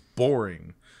most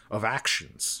boring of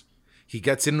actions. He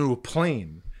gets into a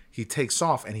plane, he takes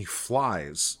off, and he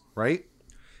flies, right?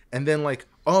 And then, like,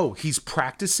 oh, he's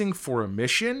practicing for a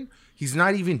mission? He's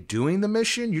not even doing the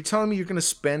mission? You're telling me you're going to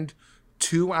spend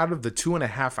 2 out of the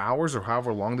 2.5 hours or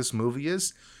however long this movie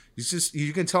is?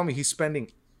 You can tell me he's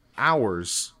spending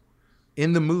hours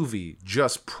in the movie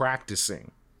just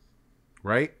practicing,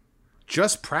 right?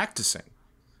 Just practicing.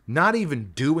 Not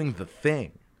even doing the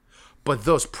thing. But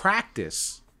the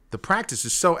practice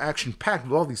is so action-packed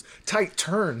with all these tight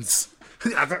turns.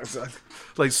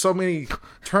 Like so many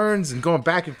turns and going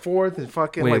back and forth and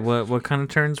fucking Wait, like what kind of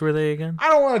turns were they again? I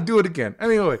don't want to do it again.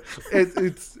 Anyway,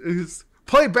 it's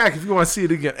play it back if you want to see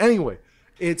it again. Anyway,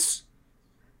 it's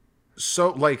so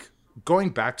like going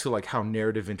back to like how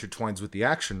narrative intertwines with the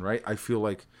action, right? I feel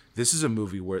like this is a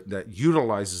movie that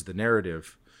utilizes the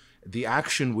narrative. The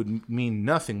action would mean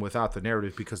nothing without the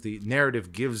narrative because the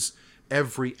narrative gives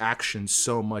every action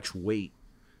so much weight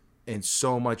and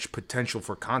so much potential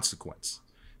for consequence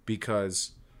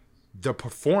because the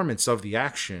performance of the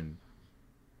action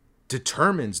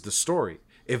determines the story.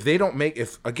 If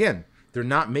they're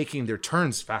not making their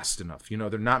turns fast enough, you know,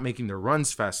 they're not making their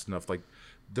runs fast enough, like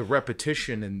the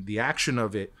repetition and the action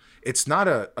of it, it's not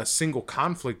a single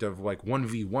conflict of like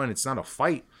 1v1, it's not a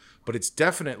fight, but it's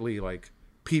definitely like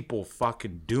people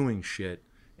fucking doing shit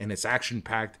and it's action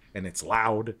packed and it's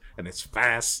loud and it's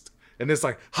fast and it's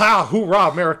like hoorah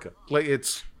America. Like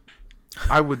it's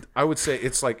I would say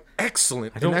it's like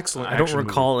excellent. I don't action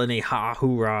recall any ha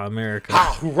hoorah America.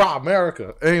 Ha hoorah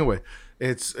America. Anyway,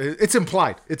 it's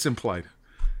implied. It's implied.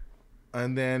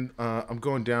 And then I'm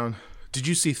going down. Did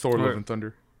you see Thor: Love and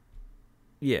Thunder?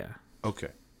 Yeah. Okay.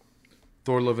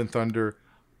 Thor: Love and Thunder.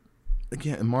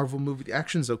 Again, a Marvel movie. The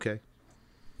action's okay.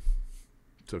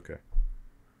 It's okay.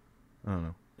 I don't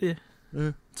know. Yeah.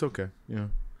 It's okay. Yeah.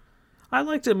 I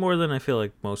liked it more than I feel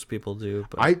like most people do.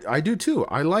 But I do too.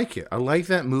 I like it. I like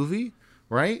that movie,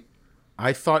 right?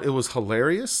 I thought it was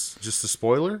hilarious. Just a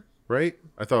spoiler, right?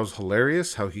 I thought it was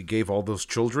hilarious how he gave all those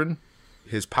children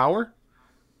his power.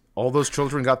 All those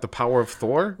children got the power of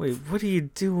Thor. wait, what are you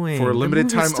doing? For a limited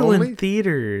The movie's time still only? in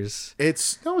theaters.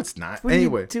 It's not. What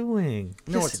Anyway, are you doing?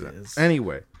 no, Yes, it's it not. is.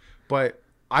 Anyway, but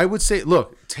I would say,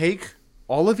 look, take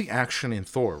all of the action in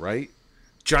Thor, right?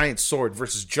 Giant sword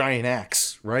versus giant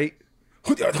axe, right?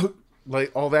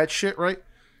 Like all that shit, right?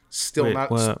 Still Wait,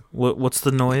 not. what's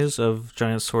the noise of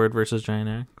giant sword versus giant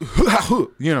axe?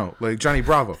 You know, like Johnny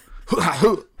Bravo.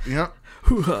 You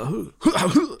know.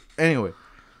 Anyway,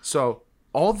 so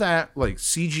all that like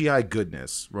CGI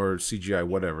goodness or CGI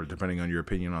whatever, depending on your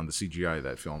opinion on the CGI of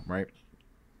that film, right?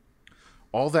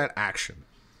 All that action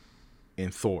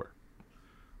in Thor,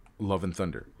 Love and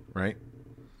Thunder, right?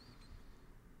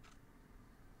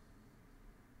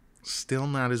 Still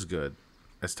not as good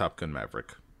as Top Gun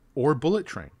Maverick or Bullet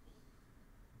Train.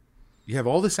 You have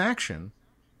all this action,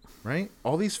 right?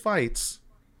 All these fights,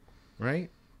 right?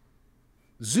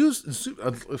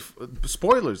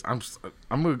 Spoilers. I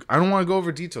don't want to go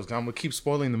over details. I'm gonna keep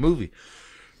spoiling the movie,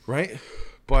 right?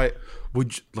 But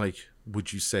would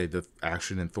you say the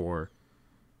action in Thor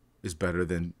is better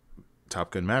than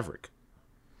Top Gun Maverick?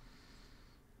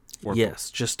 Or yes,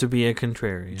 just to be a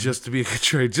contrarian. Just to be a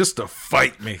contrarian. Just to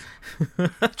fight me.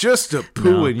 Just to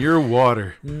poo in your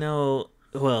water. No.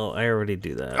 Well, I already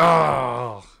do that.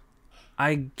 Oh.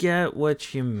 I get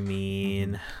what you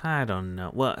mean. I don't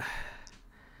know. Well,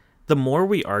 the more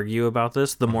we argue about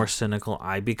this, the more cynical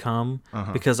I become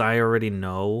because I already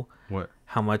know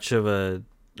how much of a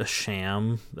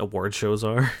sham award shows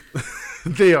are.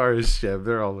 They are a sham.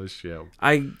 They're all a sham.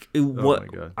 My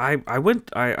God. I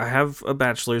have a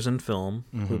bachelor's in film.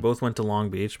 We both went to Long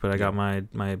Beach, but I got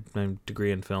my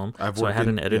degree in film. I had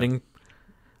an editing.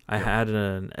 I had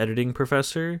an editing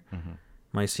professor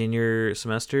my senior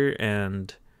semester,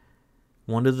 and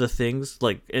one of the things,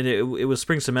 and it was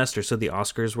spring semester, so the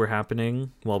Oscars were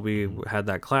happening while we had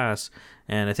that class,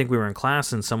 and I think we were in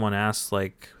class, and someone asked,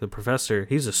 the professor,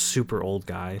 he's a super old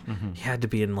guy, he had to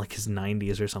be in, his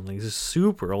 90s or something, he's a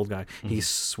super old guy, he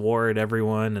swore at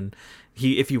everyone, and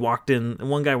if you walked in,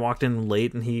 one guy walked in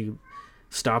late, and he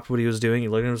stopped what he was doing, he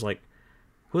looked at him and was like,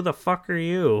 who the fuck are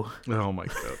you? Oh my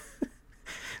God.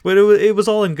 But it was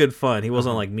all in good fun, he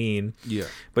wasn't, mean. Yeah.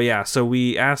 But yeah, so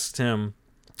we asked him,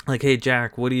 hey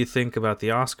Jack, what do you think about the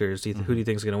Oscars? Who do you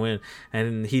think is going to win?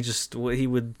 And he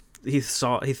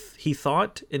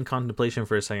thought in contemplation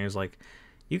for a second. He was like,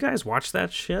 "You guys watch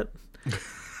that shit?"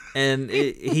 And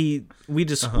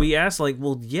we asked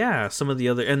well, yeah, some of the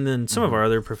other, and then some of our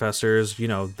other professors,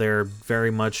 they're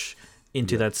very much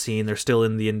into that scene. They're still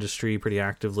in the industry pretty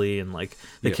actively, and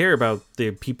they care about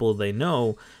the people they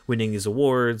know winning these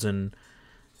awards and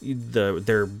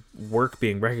their work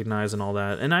being recognized and all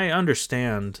that. And I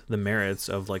understand the merits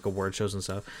of award shows and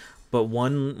stuff, but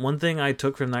one thing I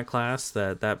took from that class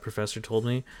that professor told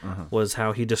me was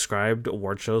how he described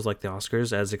award shows like the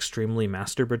Oscars as extremely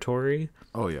masturbatory.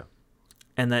 Oh yeah.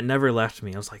 And that never left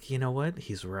me. I was like, you know what,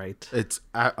 he's right. It's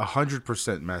 100%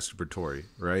 masturbatory,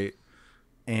 right?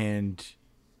 And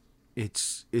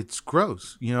it's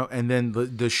gross, and then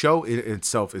the show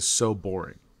itself is so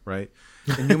boring, right?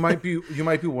 And you might be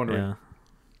wondering,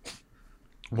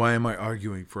 why am I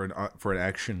arguing for an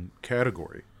action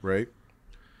category, right?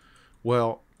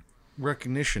 Well,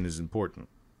 recognition is important,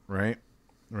 right?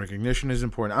 Recognition is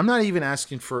important. I'm not even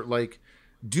asking for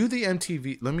do the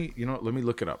MTV? Let me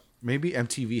look it up. Maybe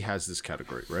MTV has this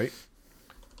category, right?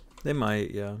 They might,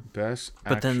 yeah. Best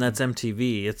but action. Then that's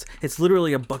MTV. It's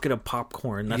literally a bucket of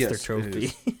popcorn. That's their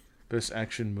trophy. Best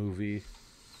action movie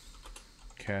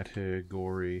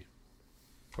category.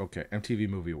 Okay, MTV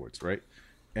Movie Awards, right?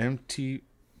 MTV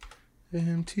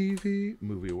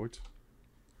Movie Awards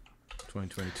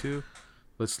 2022.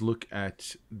 Let's look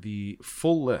at the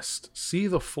full list. See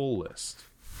the full list,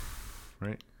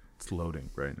 right? It's loading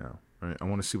right now, right? I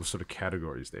want to see what sort of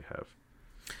categories they have.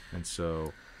 And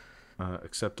so,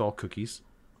 accept all cookies,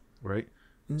 right?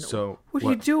 No. So what are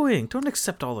you doing? Don't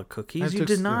accept all the cookies. You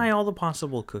deny all the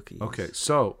possible cookies. Okay,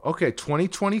 so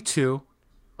 2022.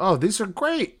 Oh, these are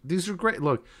great.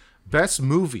 Look, best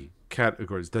movie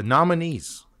categories. The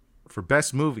nominees for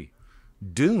best movie: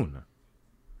 Dune,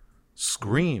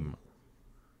 Scream,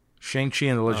 Shang-Chi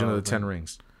and the Legend of the Ten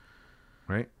Rings.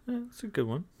 Right? Yeah, that's a good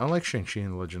one. I like Shang-Chi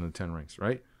and the Legend of the Ten Rings.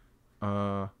 Right?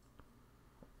 And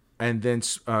then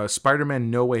Spider-Man: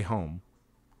 No Way Home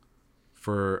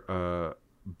for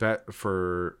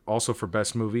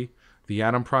best movie, The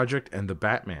Atom Project and The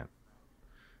Batman.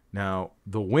 Now,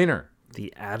 the winner.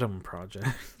 The Atom Project.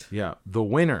 Yeah, the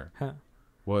winner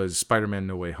was Spider-Man: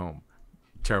 No Way Home.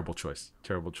 Terrible choice.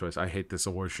 I hate this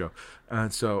award show.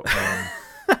 So,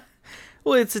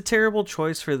 well, it's a terrible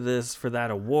choice for that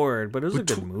award, but it was a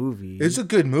good movie. It's a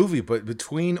good movie, but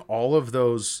between all of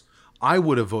those, I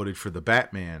would have voted for the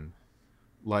Batman.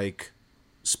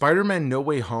 Spider-Man: No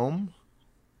Way Home,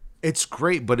 it's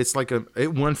great, but it's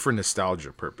it won for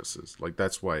nostalgia purposes.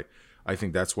 That's why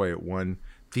it won.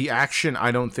 The action,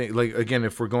 I don't think, again,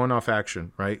 if we're going off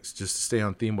action, right, just to stay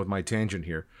on theme with my tangent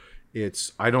here,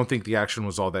 I don't think the action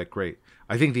was all that great.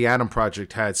 I think the Atom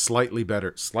Project had slightly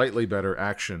better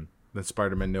action than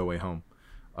Spider-Man: No Way Home.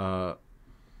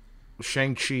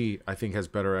 Shang-Chi, I think, has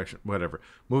better action. Whatever.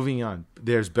 Moving on.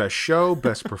 There's best show,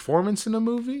 best performance in a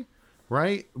movie,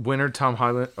 right? Winner Tom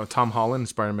Holland,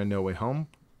 Spider-Man: No Way Home.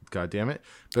 God damn it.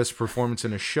 Best performance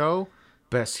in a show,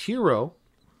 best hero.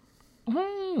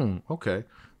 Okay.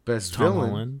 Best Tom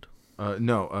villain.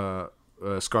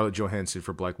 Holland. Scarlett Johansson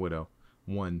for Black Widow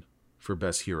won for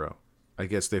best hero. I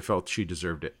guess they felt she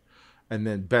deserved it. And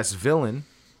then best villain,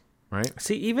 right?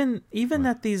 See, even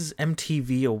at these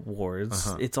MTV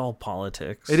awards, it's all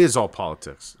politics. It is all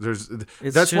politics.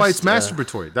 That's why it's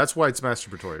masturbatory. That's why it's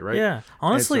masturbatory, right? Yeah.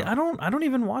 Honestly, I don't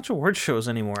even watch award shows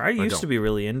anymore. I used to be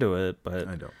really into it, but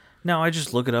I don't. now I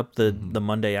just look it up the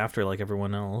Monday after like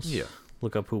everyone else. Yeah.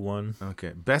 Look up who won.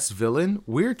 Okay. Best villain,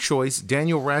 weird choice,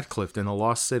 Daniel Radcliffe in The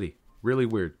Lost City. Really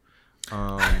weird.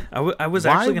 I was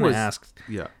actually going to ask.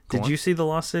 Yeah. Did you see The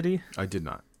Lost City? I did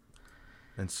not.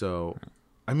 And so,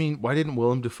 I mean, why didn't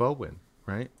Willem Dafoe win,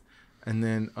 right? And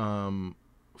then,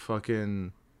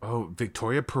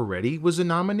 Victoria Peretti was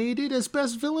nominated as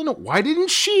best villain. Why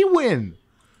didn't she win?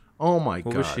 Oh my God.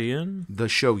 What was she in? The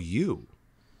show You,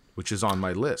 which is on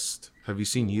my list. Have you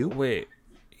seen You? Wait.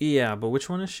 Yeah, but which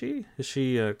one is she? Is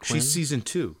she Quinn? She's season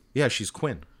 2. Yeah, she's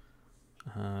Quinn.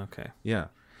 Okay. Yeah.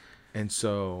 And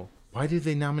so, why did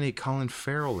they nominate Colin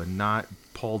Farrell and not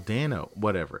Paul Dano?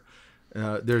 Whatever.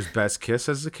 There's Best Kiss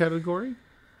as a category.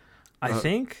 I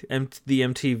think the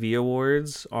MTV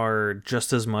Awards are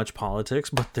just as much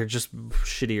politics, but they're just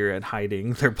shittier at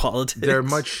hiding their politics. They're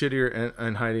much shittier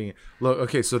and hiding it. Look,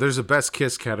 okay, so there's a Best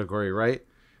Kiss category, right?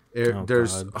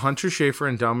 There's God. Hunter Schafer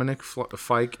and Dominic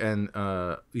Fike and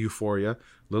Euphoria,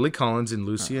 Lily Collins and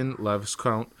Lucien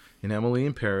Levescount in Emily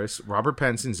in Paris, Robert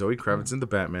Pattinson, Zoe Kravitz in The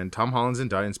Batman, Tom Holland's in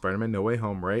Die in Spider-Man No Way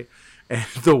Home, right? And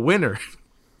the winner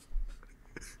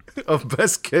of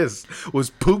Best Kiss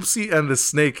was Poopsie and the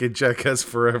Snake in Jackass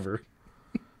Forever.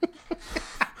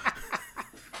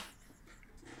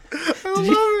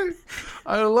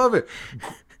 I love it.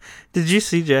 Did you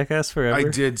see Jackass Forever? I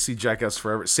did see Jackass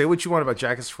Forever. Say what you want about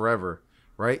Jackass Forever,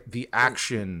 right? The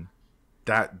action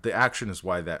is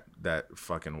why that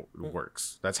fucking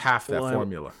works. That's half that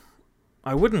formula.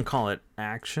 I wouldn't call it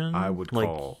action. I would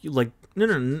call no.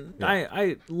 Yeah.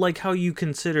 I like how you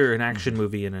consider an action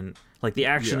movie and the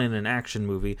action in an action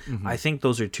movie. Mm-hmm. I think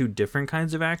those are two different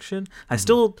kinds of action. It's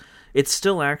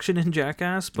still action in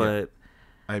Jackass, but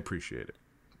I appreciate it.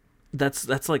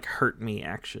 That's like hurt me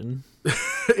action.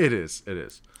 It is.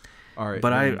 All right.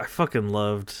 But I fucking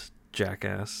loved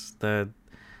Jackass. I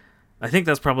think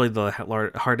that's probably the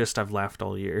hardest I've laughed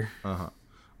all year. Uh-huh.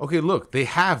 Okay, look, they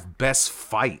have Best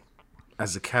Fight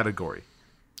as a category.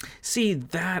 See,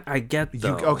 that I get,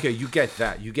 though. You get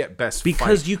that. You get Best Fight.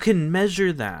 Because you can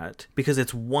measure that, because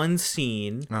it's one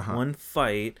scene, one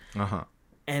fight,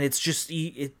 and it's just,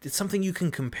 it's something you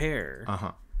can compare.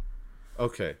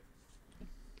 Okay.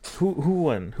 Who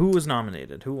won? Who was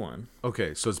nominated? Who won?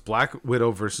 Okay, so it's Black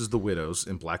Widow versus the Widows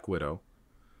in Black Widow.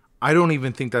 I don't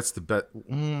even think that's the best.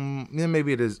 Yeah,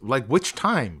 maybe it is. Like, which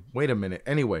time? Wait a minute.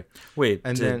 Anyway. Wait,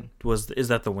 and is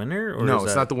that the winner? Or no,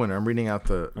 it's not the winner. I'm reading out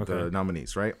the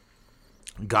nominees, right?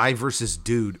 Guy versus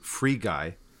Dude, Free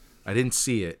Guy. I didn't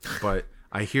see it, but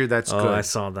I hear that's good. Oh, I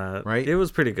saw that. Right? It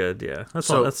was pretty good, yeah. That's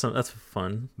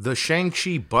fun. The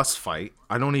Shang-Chi bus fight,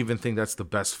 I don't even think that's the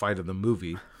best fight of the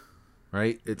movie,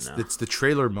 right? It's the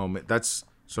trailer moment. That's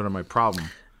sort of my problem.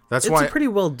 It's a pretty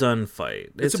well done fight.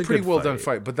 It's a pretty well done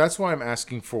fight, but that's why I'm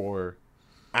asking for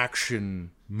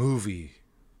action movie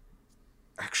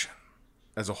action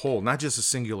as a whole, not just a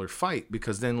singular fight,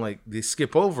 because then they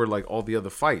skip over all the other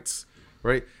fights,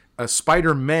 right? A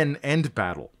Spider-Man end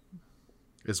battle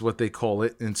is what they call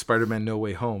it in Spider-Man No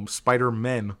Way Home.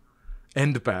 Spider-Man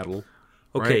end battle.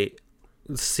 Okay.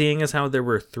 Right? Seeing as how there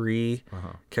were 3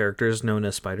 characters known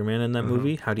as Spider-Man in that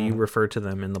movie, how do you refer to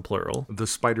them in the plural? The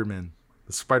Spider-Man.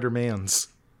 The Spider-Mans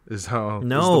is how...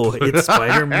 No, it's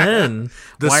Spider-Man.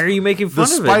 Why are you making fun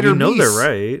of it? You know they're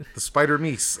right. The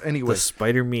Spider-Meese. Anyway. The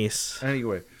Spider-Meese.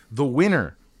 Anyway, the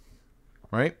winner,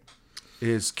 right,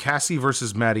 is Cassie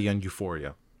versus Maddie on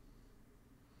Euphoria.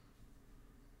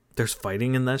 There's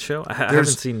fighting in that show? I haven't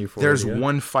seen Euphoria There's yet.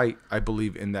 one fight, I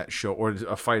believe, in that show, or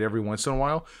a fight every once in a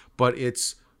while, but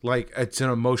it's an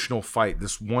emotional fight.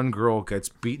 This one girl gets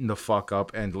beaten the fuck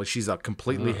up, and she's a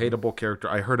completely hateable character.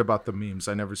 I heard about the memes.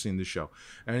 I never seen the show.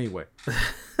 Anyway,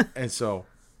 and so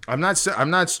I'm not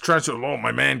trying to say,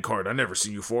 my man card. I never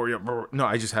seen Euphoria. No,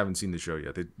 I just haven't seen the show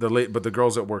yet. But the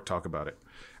girls at work talk about it,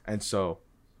 and so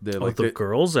the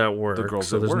girls at work. The girls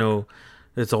so at there's work.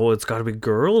 It's got to be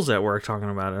girls at work talking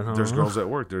about it, huh? There's girls at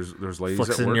work. There's ladies at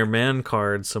Flexing work. your man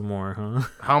card some more, huh?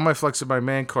 How am I flexing my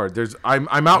man card? I'm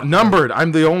outnumbered.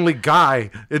 I'm the only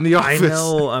guy in the I office.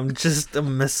 know.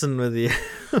 I'm messing with you.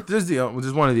 There's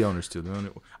one of the owners too.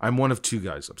 I'm one of 2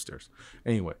 guys upstairs.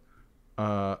 Anyway,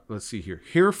 let's see here.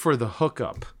 Here for the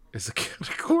hookup is a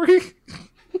category.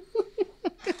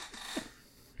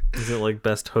 Is it like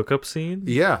best hookup scene?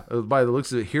 Yeah, by the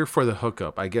looks of it, here for the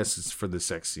hookup. I guess it's for the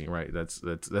sex scene, right? That's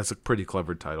a pretty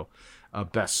clever title.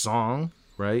 Best song,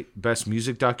 right? Best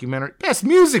music documentary. Best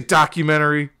music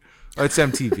documentary. Oh, it's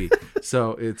MTV,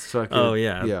 so it's fucking. Oh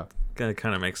yeah, yeah. That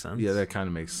kind of makes sense. Yeah, that kind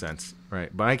of makes sense,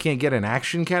 right? But I can't get an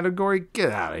action category.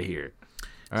 Get out of here.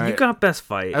 All right? You got best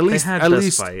fight. At least, they had at best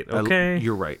least, fight. Okay,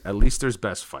 you're right. At least there's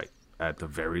best fight. At the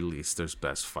very least, there's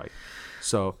best fight.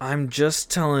 So I'm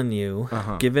just telling you,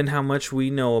 given how much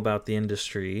we know about the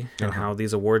industry and how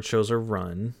these award shows are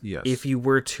run, Yes. if you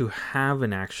were to have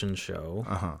an action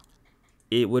show,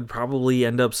 it would probably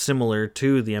end up similar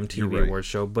to the MTV right. award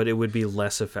show, but it would be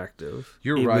less effective.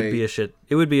 You're it right. Would be a shit.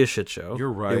 It would be a shit show.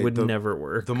 You're right. It would never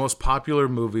work. The most popular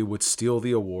movie would steal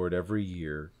the award every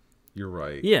year. You're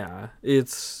right. Yeah,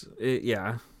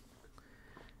 yeah.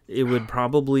 It would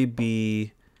probably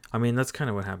be. I mean, that's kind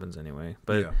of what happens anyway.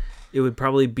 But Yeah. it would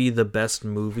probably be the best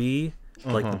movie,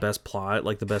 like the best plot,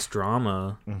 like the best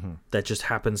drama that just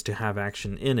happens to have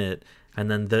action in it,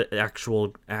 and then the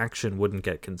actual action wouldn't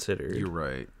get considered. You're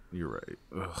right. You're right.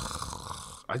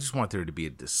 Ugh. I just want there to be a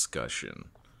discussion.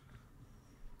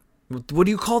 What do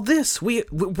you call this? We're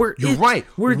You're right.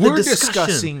 We're the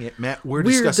discussing it, Matt. We're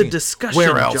the discussing discussion,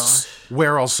 Where else? Josh.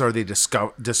 Where else are they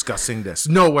discussing this?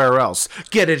 Nowhere else.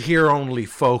 Get it here only,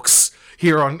 folks.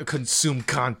 Here on Consume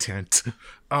Content.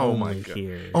 Oh my Only god.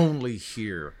 here. Only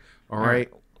here. All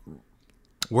right.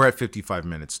 We're at 55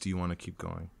 minutes. Do you want to keep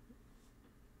going?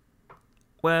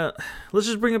 Well, let's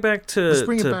just bring it back to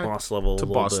boss level. To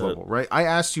boss level, right? I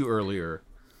asked you earlier.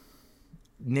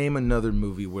 Name another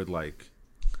movie with like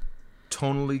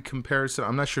tonally comparison.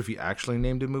 I'm not sure if you actually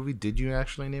named a movie. Did you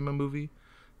actually name a movie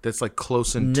that's like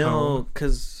close in tone? No,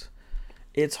 because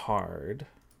it's hard.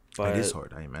 But It is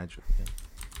hard, I imagine. Yeah.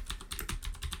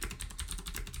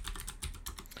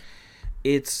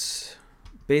 It's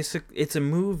a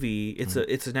movie.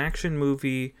 It's an action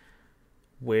movie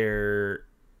where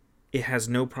it has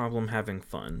no problem having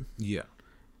fun. Yeah.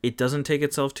 It doesn't take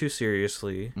itself too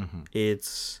seriously.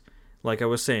 It's like I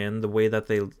was saying, the way that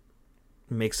they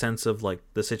make sense of like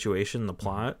the situation, the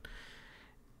plot,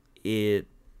 it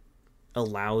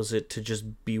allows it to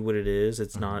just be what it is.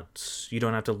 It's not, you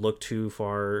don't have to look too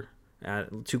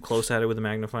close at it with a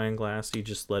magnifying glass. You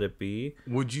just let it be.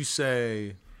 Would you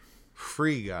say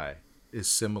Free Guy is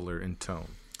similar in tone?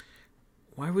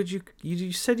 Why would you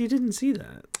said you didn't see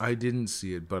that? I didn't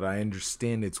see it, but I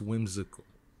understand it's whimsical.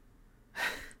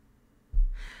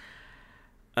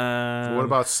 What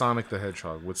about Sonic the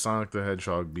Hedgehog? Would Sonic the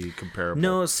Hedgehog be comparable?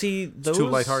 No, see, those Too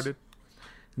lighthearted?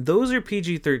 Those are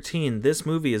PG-13. This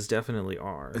movie is definitely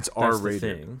R. It's That's R-rated.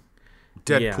 the thing.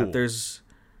 Deadpool. Yeah, there's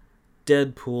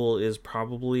Deadpool is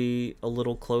probably a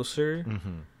little closer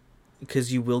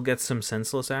because you will get some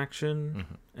senseless action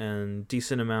and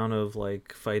decent amount of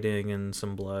like fighting and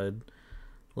some blood,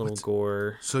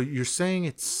 gore. So you're saying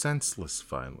it's senseless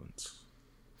violence?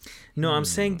 No, I'm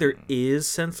saying there is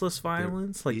senseless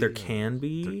violence. There can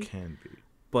be. There can be.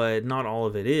 But not all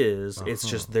of it is. It's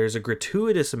just there's a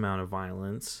gratuitous amount of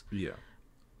violence. Yeah.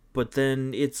 But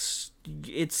then it's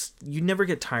you never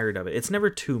get tired of it. It's never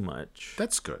too much.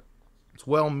 That's good. It's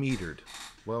well metered.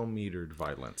 Well metered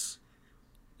violence.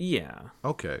 Yeah.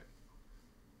 Okay.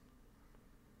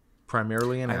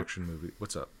 Primarily an action movie.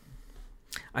 What's up?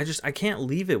 I can't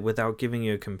leave it without giving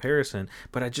you a comparison,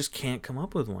 but I just can't come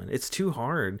up with one. It's too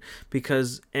hard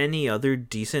because any other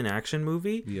decent action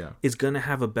movie is going to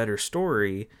have a better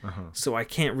story. So I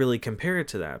can't really compare it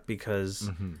to that because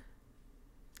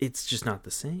it's just not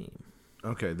the same.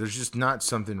 Okay, there's just not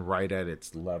something right at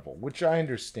its level, which I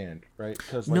understand, right?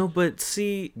 Cause no, but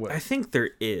see, what? I think there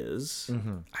is.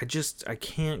 I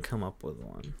can't come up with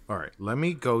one. All right, let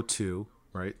me go to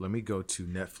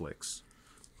Netflix,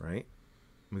 right?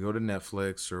 Let me go to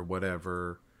Netflix or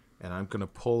whatever, and I'm going to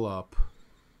pull up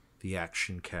the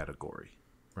action category,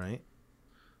 right?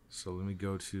 So let me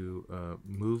go to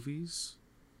movies.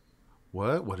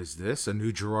 What is this? A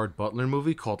new Gerard Butler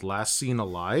movie called Last Seen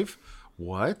Alive?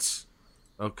 What?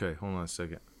 Okay, hold on a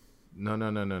second. No.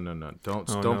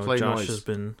 Don't play Josh noise.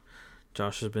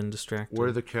 Josh has been distracted. Where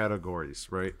are the categories,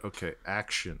 right? Okay,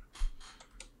 action.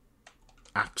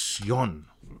 Action.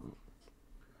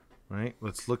 Right?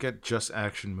 Let's look at just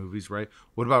action movies, right?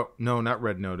 What about, no, not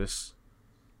Red Notice.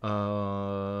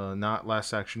 Not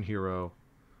Last Action Hero.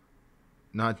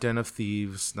 Not Den of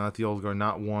Thieves. Not The Old Guard.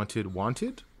 Not Wanted.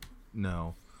 Wanted?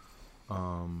 No.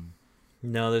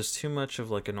 No, there's too much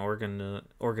of like an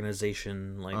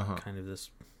organization, like kind of this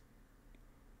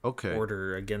Okay.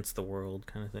 order against the world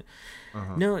kind of thing.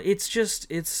 Uh-huh. No, it's just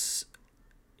it's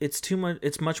too much.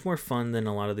 It's much more fun than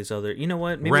a lot of these other. You know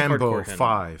what? Maybe Rambo Hardcore Henry.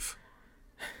 5.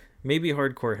 Maybe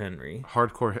Hardcore Henry.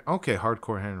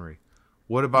 Hardcore Henry.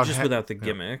 What about Just without the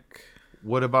gimmick.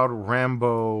 What about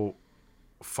Rambo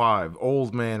 5?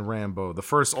 Old Man Rambo, the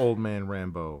first Old Man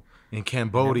Rambo in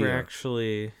Cambodia.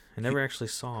 I never actually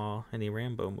saw any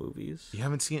Rambo movies. You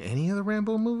haven't seen any of the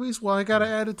Rambo movies? Well, I gotta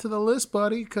add it to the list,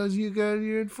 buddy, because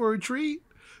you're in for a treat.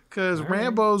 Because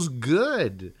Rambo's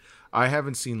good. I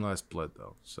haven't seen Last Blood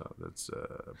though, so that's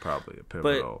probably a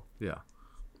pivotal. Yeah.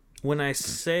 When I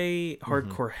say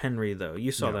Hardcore Henry, though,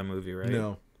 you saw that movie, right?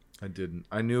 No, I didn't.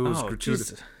 I knew it was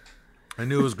gratuitous. Jesus. I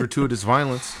knew it was gratuitous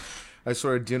violence. I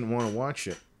sort of didn't want to watch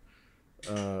it.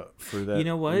 For that, You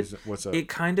know what? reason. What's up? It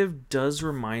kind of does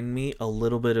remind me a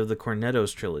little bit of the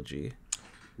Cornettos trilogy.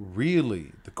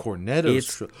 Really, the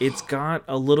Cornettos. It's got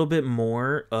a little bit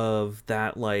more of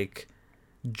that like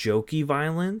jokey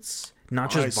violence, not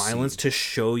just violence to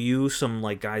show you some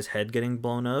like guy's head getting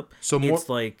blown up. So more, it's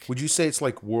like, would you say it's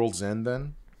like World's End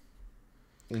then?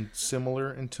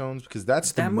 Similar in tones, because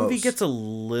that's that movie gets a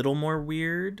little more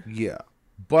weird. Yeah,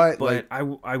 but like,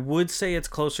 I would say it's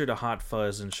closer to Hot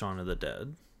Fuzz and Shaun of the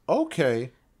Dead.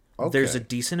 Okay. There's a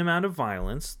decent amount of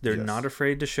violence. They're Yes. not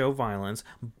afraid to show violence,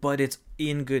 but it's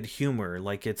in good humor.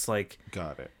 Like it's like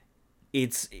Got it.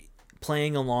 it's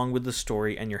playing along with the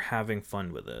story and you're having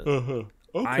fun with it. Okay.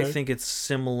 I think it's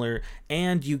similar,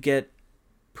 and you get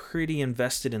pretty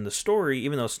invested in the story,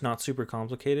 even though it's not super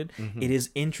complicated. It is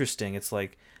interesting. It's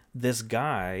like this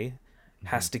guy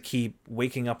has to keep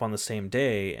waking up on the same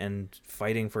day and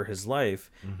fighting for his life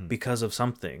because of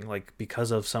something, like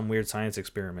because of some weird science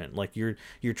experiment. Like you're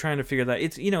trying to figure that.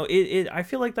 It's I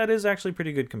feel like that is actually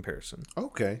pretty good comparison.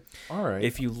 Okay. All right.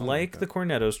 If you like the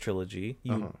Cornettos trilogy,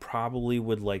 you probably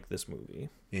would like this movie.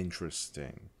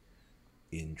 Interesting.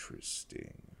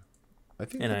 I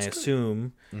think. And I that's good.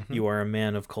 assume you are a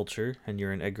man of culture and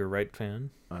you're an Edgar Wright fan.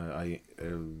 I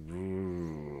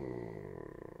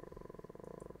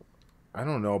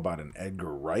don't know about an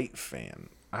Edgar Wright fan.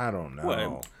 I don't know.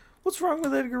 What? What's wrong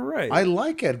with Edgar Wright? I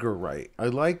like Edgar Wright. I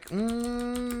like.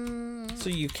 So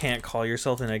you can't call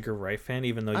yourself an Edgar Wright fan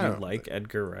even though you like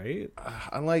Edgar Wright?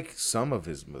 I like some of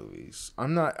his movies.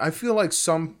 I'm not. I feel like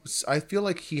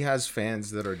he has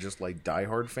fans that are just like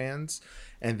diehard fans,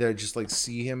 and they're just like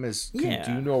see him as can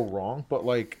do no wrong. But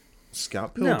like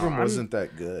Scott Pilgrim wasn't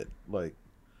that good. Like,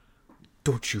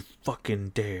 don't you fucking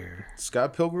dare!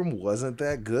 Scott Pilgrim wasn't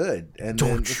that good, and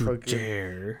don't then you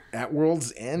dare! At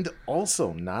World's End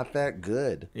also not that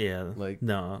good. Yeah, like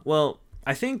no. Well,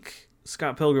 I think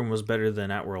Scott Pilgrim was better than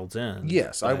At World's End.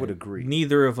 Yes, I would agree.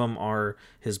 Neither of them are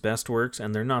his best works,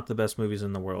 and they're not the best movies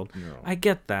in the world. No. I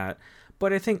get that.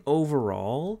 But I think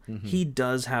overall, he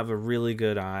does have a really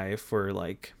good eye for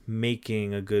like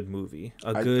making a good movie,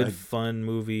 fun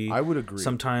movie. I would agree.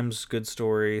 Sometimes good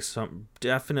story, some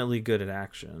definitely good at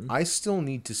action. I still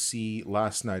need to see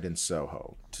Last Night in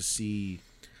Soho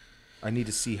I need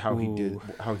to see how he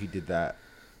did that.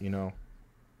 You know,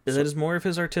 that is more of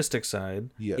his artistic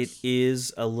side. Yes, it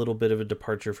is a little bit of a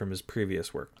departure from his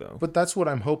previous work, though. But that's what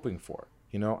I'm hoping for.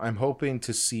 You know, I'm hoping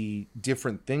to see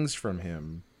different things from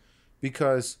him.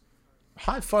 Because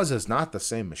Hot Fuzz is not the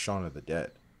same as Shaun of the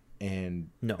Dead. And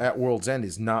At World's End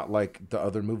is not like the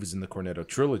other movies in the Cornetto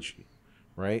trilogy,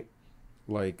 right?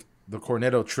 Like, the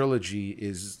Cornetto trilogy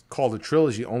is called a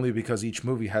trilogy only because each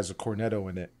movie has a Cornetto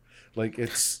in it. Like,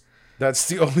 that's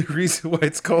the only reason why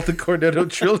it's called the Cornetto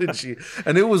trilogy.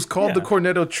 And it was called the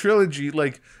Cornetto trilogy,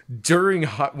 like, during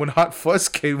when Hot Fuzz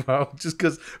came out, just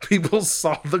because people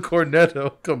saw the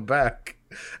Cornetto come back.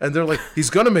 And they're like, he's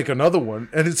gonna make another one,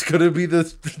 and it's gonna be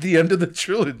the end of the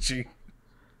trilogy.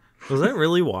 Was that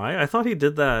really why? I thought he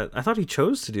did that. I thought he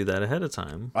chose to do that ahead of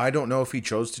time. I don't know if he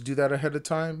chose to do that ahead of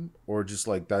time, or just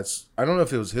like I don't know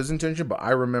if it was his intention, but I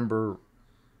remember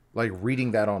like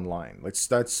reading that online. Like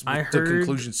that's the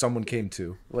conclusion someone came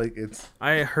to. Like it's.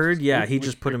 I heard, he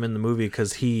just put him in the movie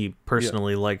because he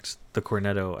personally liked the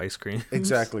Cornetto ice cream.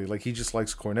 Exactly, like he just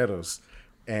likes Cornettos,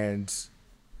 and.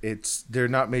 They're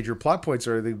not major plot points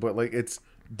or anything, but like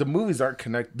the movies aren't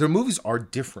connected. The movies are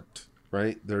different,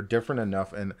 right? They're different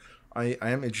enough, and I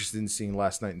am interested in seeing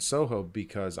Last Night in Soho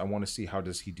because I want to see how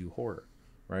does he do horror,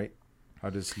 right?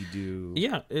 How does he do?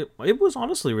 Yeah, it was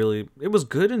honestly it was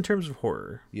good in terms of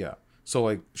horror. Yeah, so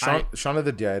like Shaun of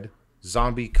the Dead,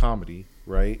 zombie comedy,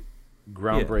 right?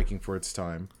 groundbreaking for its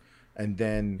time. And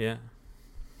then Yeah.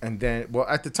 well,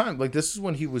 at the time, like, this is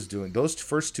when he was doing those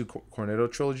first two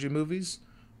Cornetto trilogy movies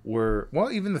were,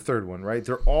 well, even the third one, right?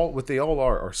 They're all, what they all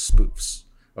are spoofs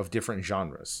of different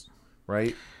genres,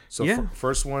 right? So Yeah.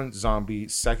 first one, zombie.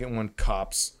 Second one,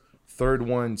 cops. Third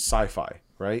one, sci-fi,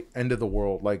 right? End of the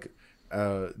world, like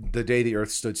The Day the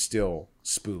Earth Stood Still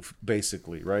spoof,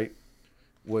 basically, right?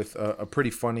 With a pretty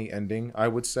funny ending, I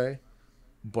would say.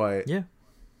 But Yeah.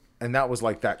 and that was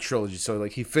like that trilogy. So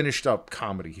like he finished up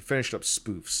comedy, he finished up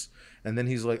spoofs, and then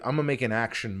he's like, I'm gonna make an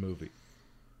action movie,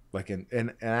 like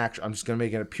an action. I'm just gonna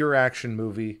make it a pure action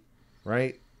movie,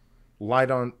 right? Light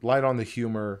on the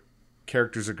humor.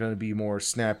 Characters are gonna be more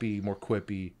snappy, more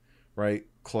quippy, right?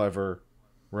 Clever,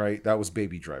 right? That was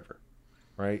Baby Driver,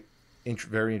 right?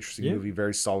 Very interesting movie,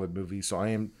 very solid movie. So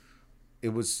it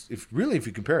was, if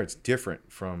you compare it, it's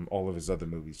different from all of his other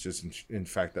movies, just in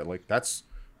fact that, like, that's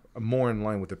more in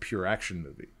line with a pure action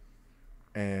movie.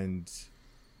 And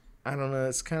I don't know,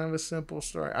 it's kind of a simple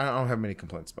story. I don't have many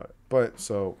complaints about it, but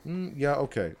so yeah,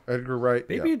 okay. Edgar Wright,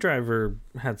 Baby Driver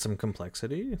had some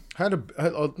complexity. had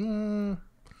a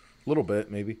little bit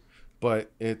maybe,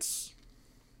 but it's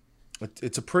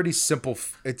a pretty simple.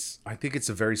 I think it's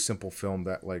a very simple film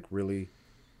that, like, really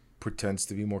pretends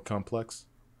to be more complex.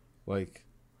 Like,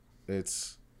 I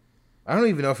don't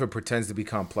even know if it pretends to be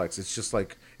complex. It's just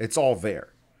like, it's all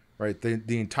there, right?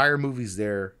 The entire movie's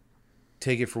there.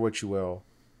 Take it for what you will.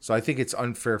 So I think it's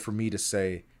unfair for me to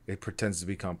say it pretends to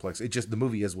be complex. The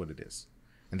movie is what it is,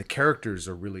 and the characters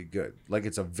are really good. Like,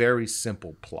 it's a very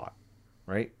simple plot,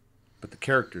 right? But the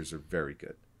characters are very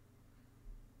good.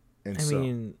 And I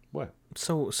mean, what?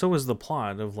 So is the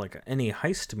plot of, like, any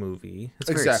heist movie. It's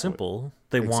very Exactly. simple.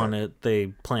 They want it, they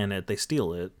plan it, they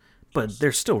steal it, but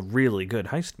they're still really good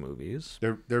heist movies.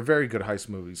 They're very good heist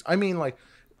movies. I mean, like,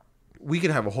 we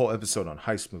could have a whole episode on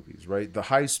heist movies, right? The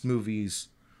heist movies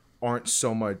aren't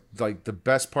so much, like, the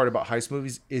best part about heist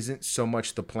movies isn't so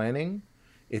much the planning,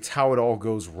 it's how it all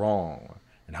goes wrong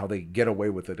and how they get away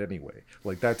with it anyway.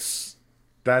 Like, that's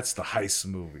the heist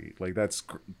movie. Like, that's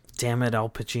Damn it, Al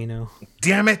Pacino.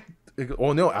 Damn it.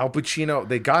 Oh no, Al Pacino.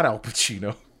 They got Al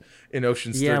Pacino in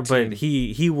Ocean's 13. Yeah, but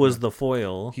he was the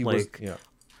foil. He like, was, yeah.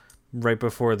 right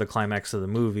before the climax of the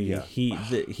movie. Yeah.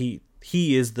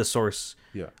 He is the source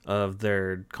of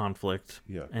their conflict.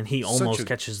 Yeah. And he almost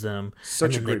catches them.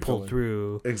 Such and a then great they pull villain.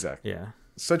 through. Exactly. Yeah.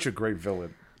 Such a great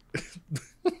villain.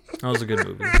 That was a good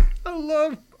movie. I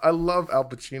love Al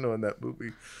Pacino in that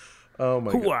movie. Oh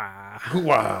my god. Hooah!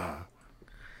 Hooah!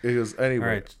 It was, anyway.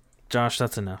 All right, Josh,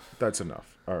 that's enough. That's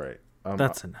enough. All right.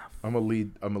 That's enough. I'm gonna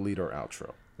lead our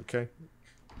outro. Okay.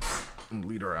 I'm gonna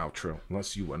lead our outro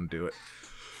unless you want to do it.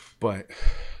 But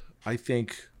I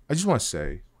just want to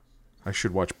say, I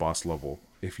should watch Boss Level.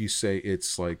 If you say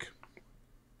it's like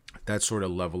that sort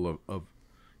of level of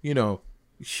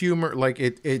humor, like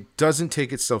it doesn't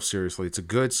take itself seriously. It's a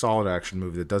good, solid action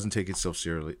movie that doesn't take itself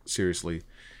seriously,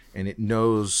 and it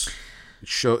knows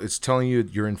it's telling you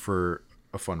you're in for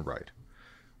a fun ride.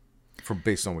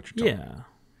 Based on what you're telling me.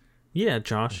 Yeah,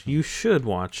 Josh, you should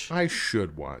watch I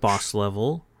should watch Boss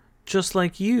Level, just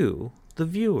like you, the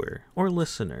viewer or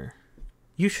listener.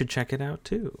 You should check it out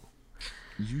too.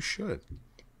 You should.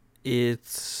 It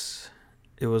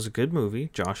was a good movie.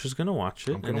 Josh is gonna watch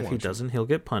it, and if he doesn't, he'll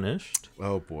get punished.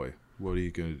 Oh boy, what are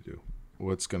you gonna do?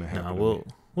 What's gonna happen? No,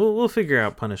 we'll figure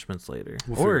out punishments later.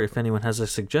 Or if anyone has a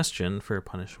suggestion for a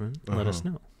punishment, let us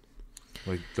know.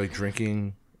 Like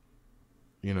drinking,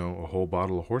 a whole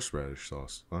bottle of horseradish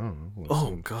sauce. I don't know.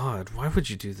 Oh God, why would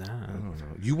you do that? I don't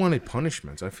know. You wanted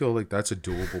punishments. I feel like that's a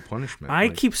doable punishment. I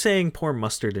keep saying pour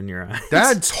mustard in your eyes.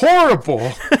 That's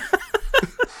horrible.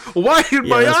 Why in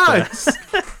my eyes?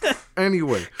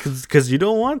 Anyway, because you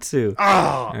don't want to.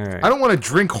 All right. I don't want to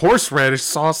drink horseradish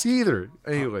sauce either.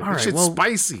 Anyway, All right, shit's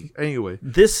spicy. Anyway,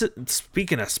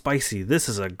 speaking of spicy, this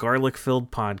is a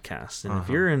garlic-filled podcast, and if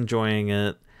you're enjoying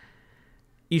it,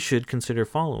 you should consider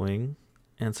following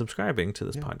and subscribing to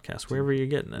this podcast wherever you're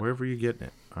getting it. Wherever you're getting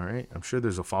it. All right. I'm sure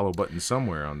there's a follow button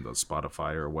somewhere on the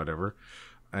Spotify or whatever,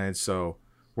 and so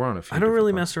we're on a few. I don't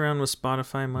really mess around with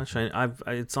Spotify much.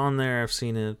 It's on there. I've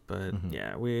seen it, but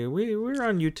yeah, we're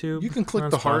on YouTube. You can click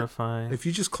the Spotify. Heart. If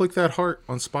you just click that heart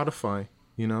on Spotify,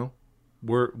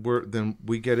 then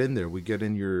we get in there. We get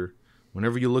in your,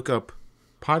 whenever you look up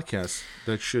podcasts,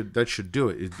 that should do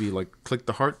it. It'd be like click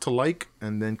the heart to like,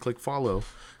 and then click follow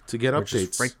to get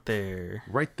updates. Right there.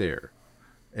 Right there.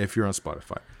 If you're on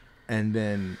Spotify, and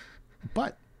then,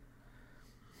 but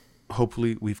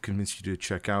hopefully we've convinced you to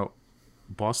check out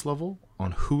Boss Level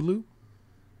on Hulu.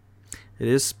 It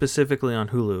is specifically on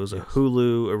Hulu. It was a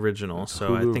Hulu original,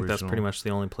 so I Hulu think that's original. pretty much the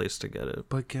only place to get it.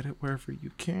 But get it wherever you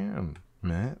can,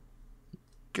 Matt.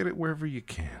 Get it wherever you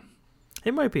can.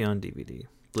 It might be on DVD,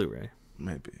 Blu-ray.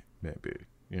 Maybe,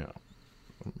 you know.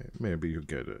 Maybe you'll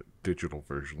get a digital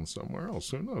version somewhere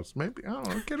else. Who knows? Maybe, I don't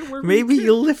know. Get it wherever Maybe you can.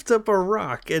 you'll lift up a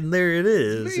rock and there it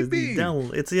is. Maybe.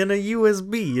 It's in a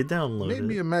USB. You download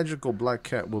Maybe it. a magical black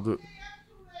cat will do it.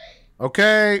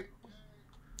 Okay.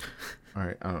 All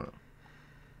right, I don't know.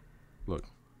 Look,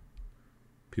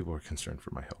 people are concerned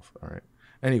for my health, all right?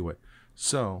 Anyway,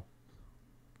 so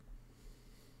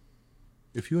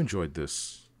if you enjoyed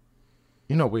this,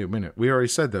 wait a minute. We already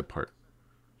said that part,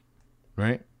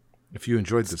 right? If you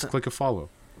enjoyed this, click a follow.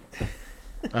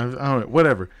 I don't know,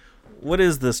 whatever. What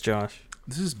is this, Josh?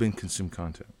 This has been Consume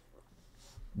Content,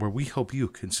 where we help you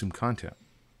consume content.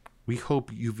 We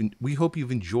hope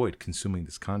you've enjoyed consuming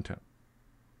this content.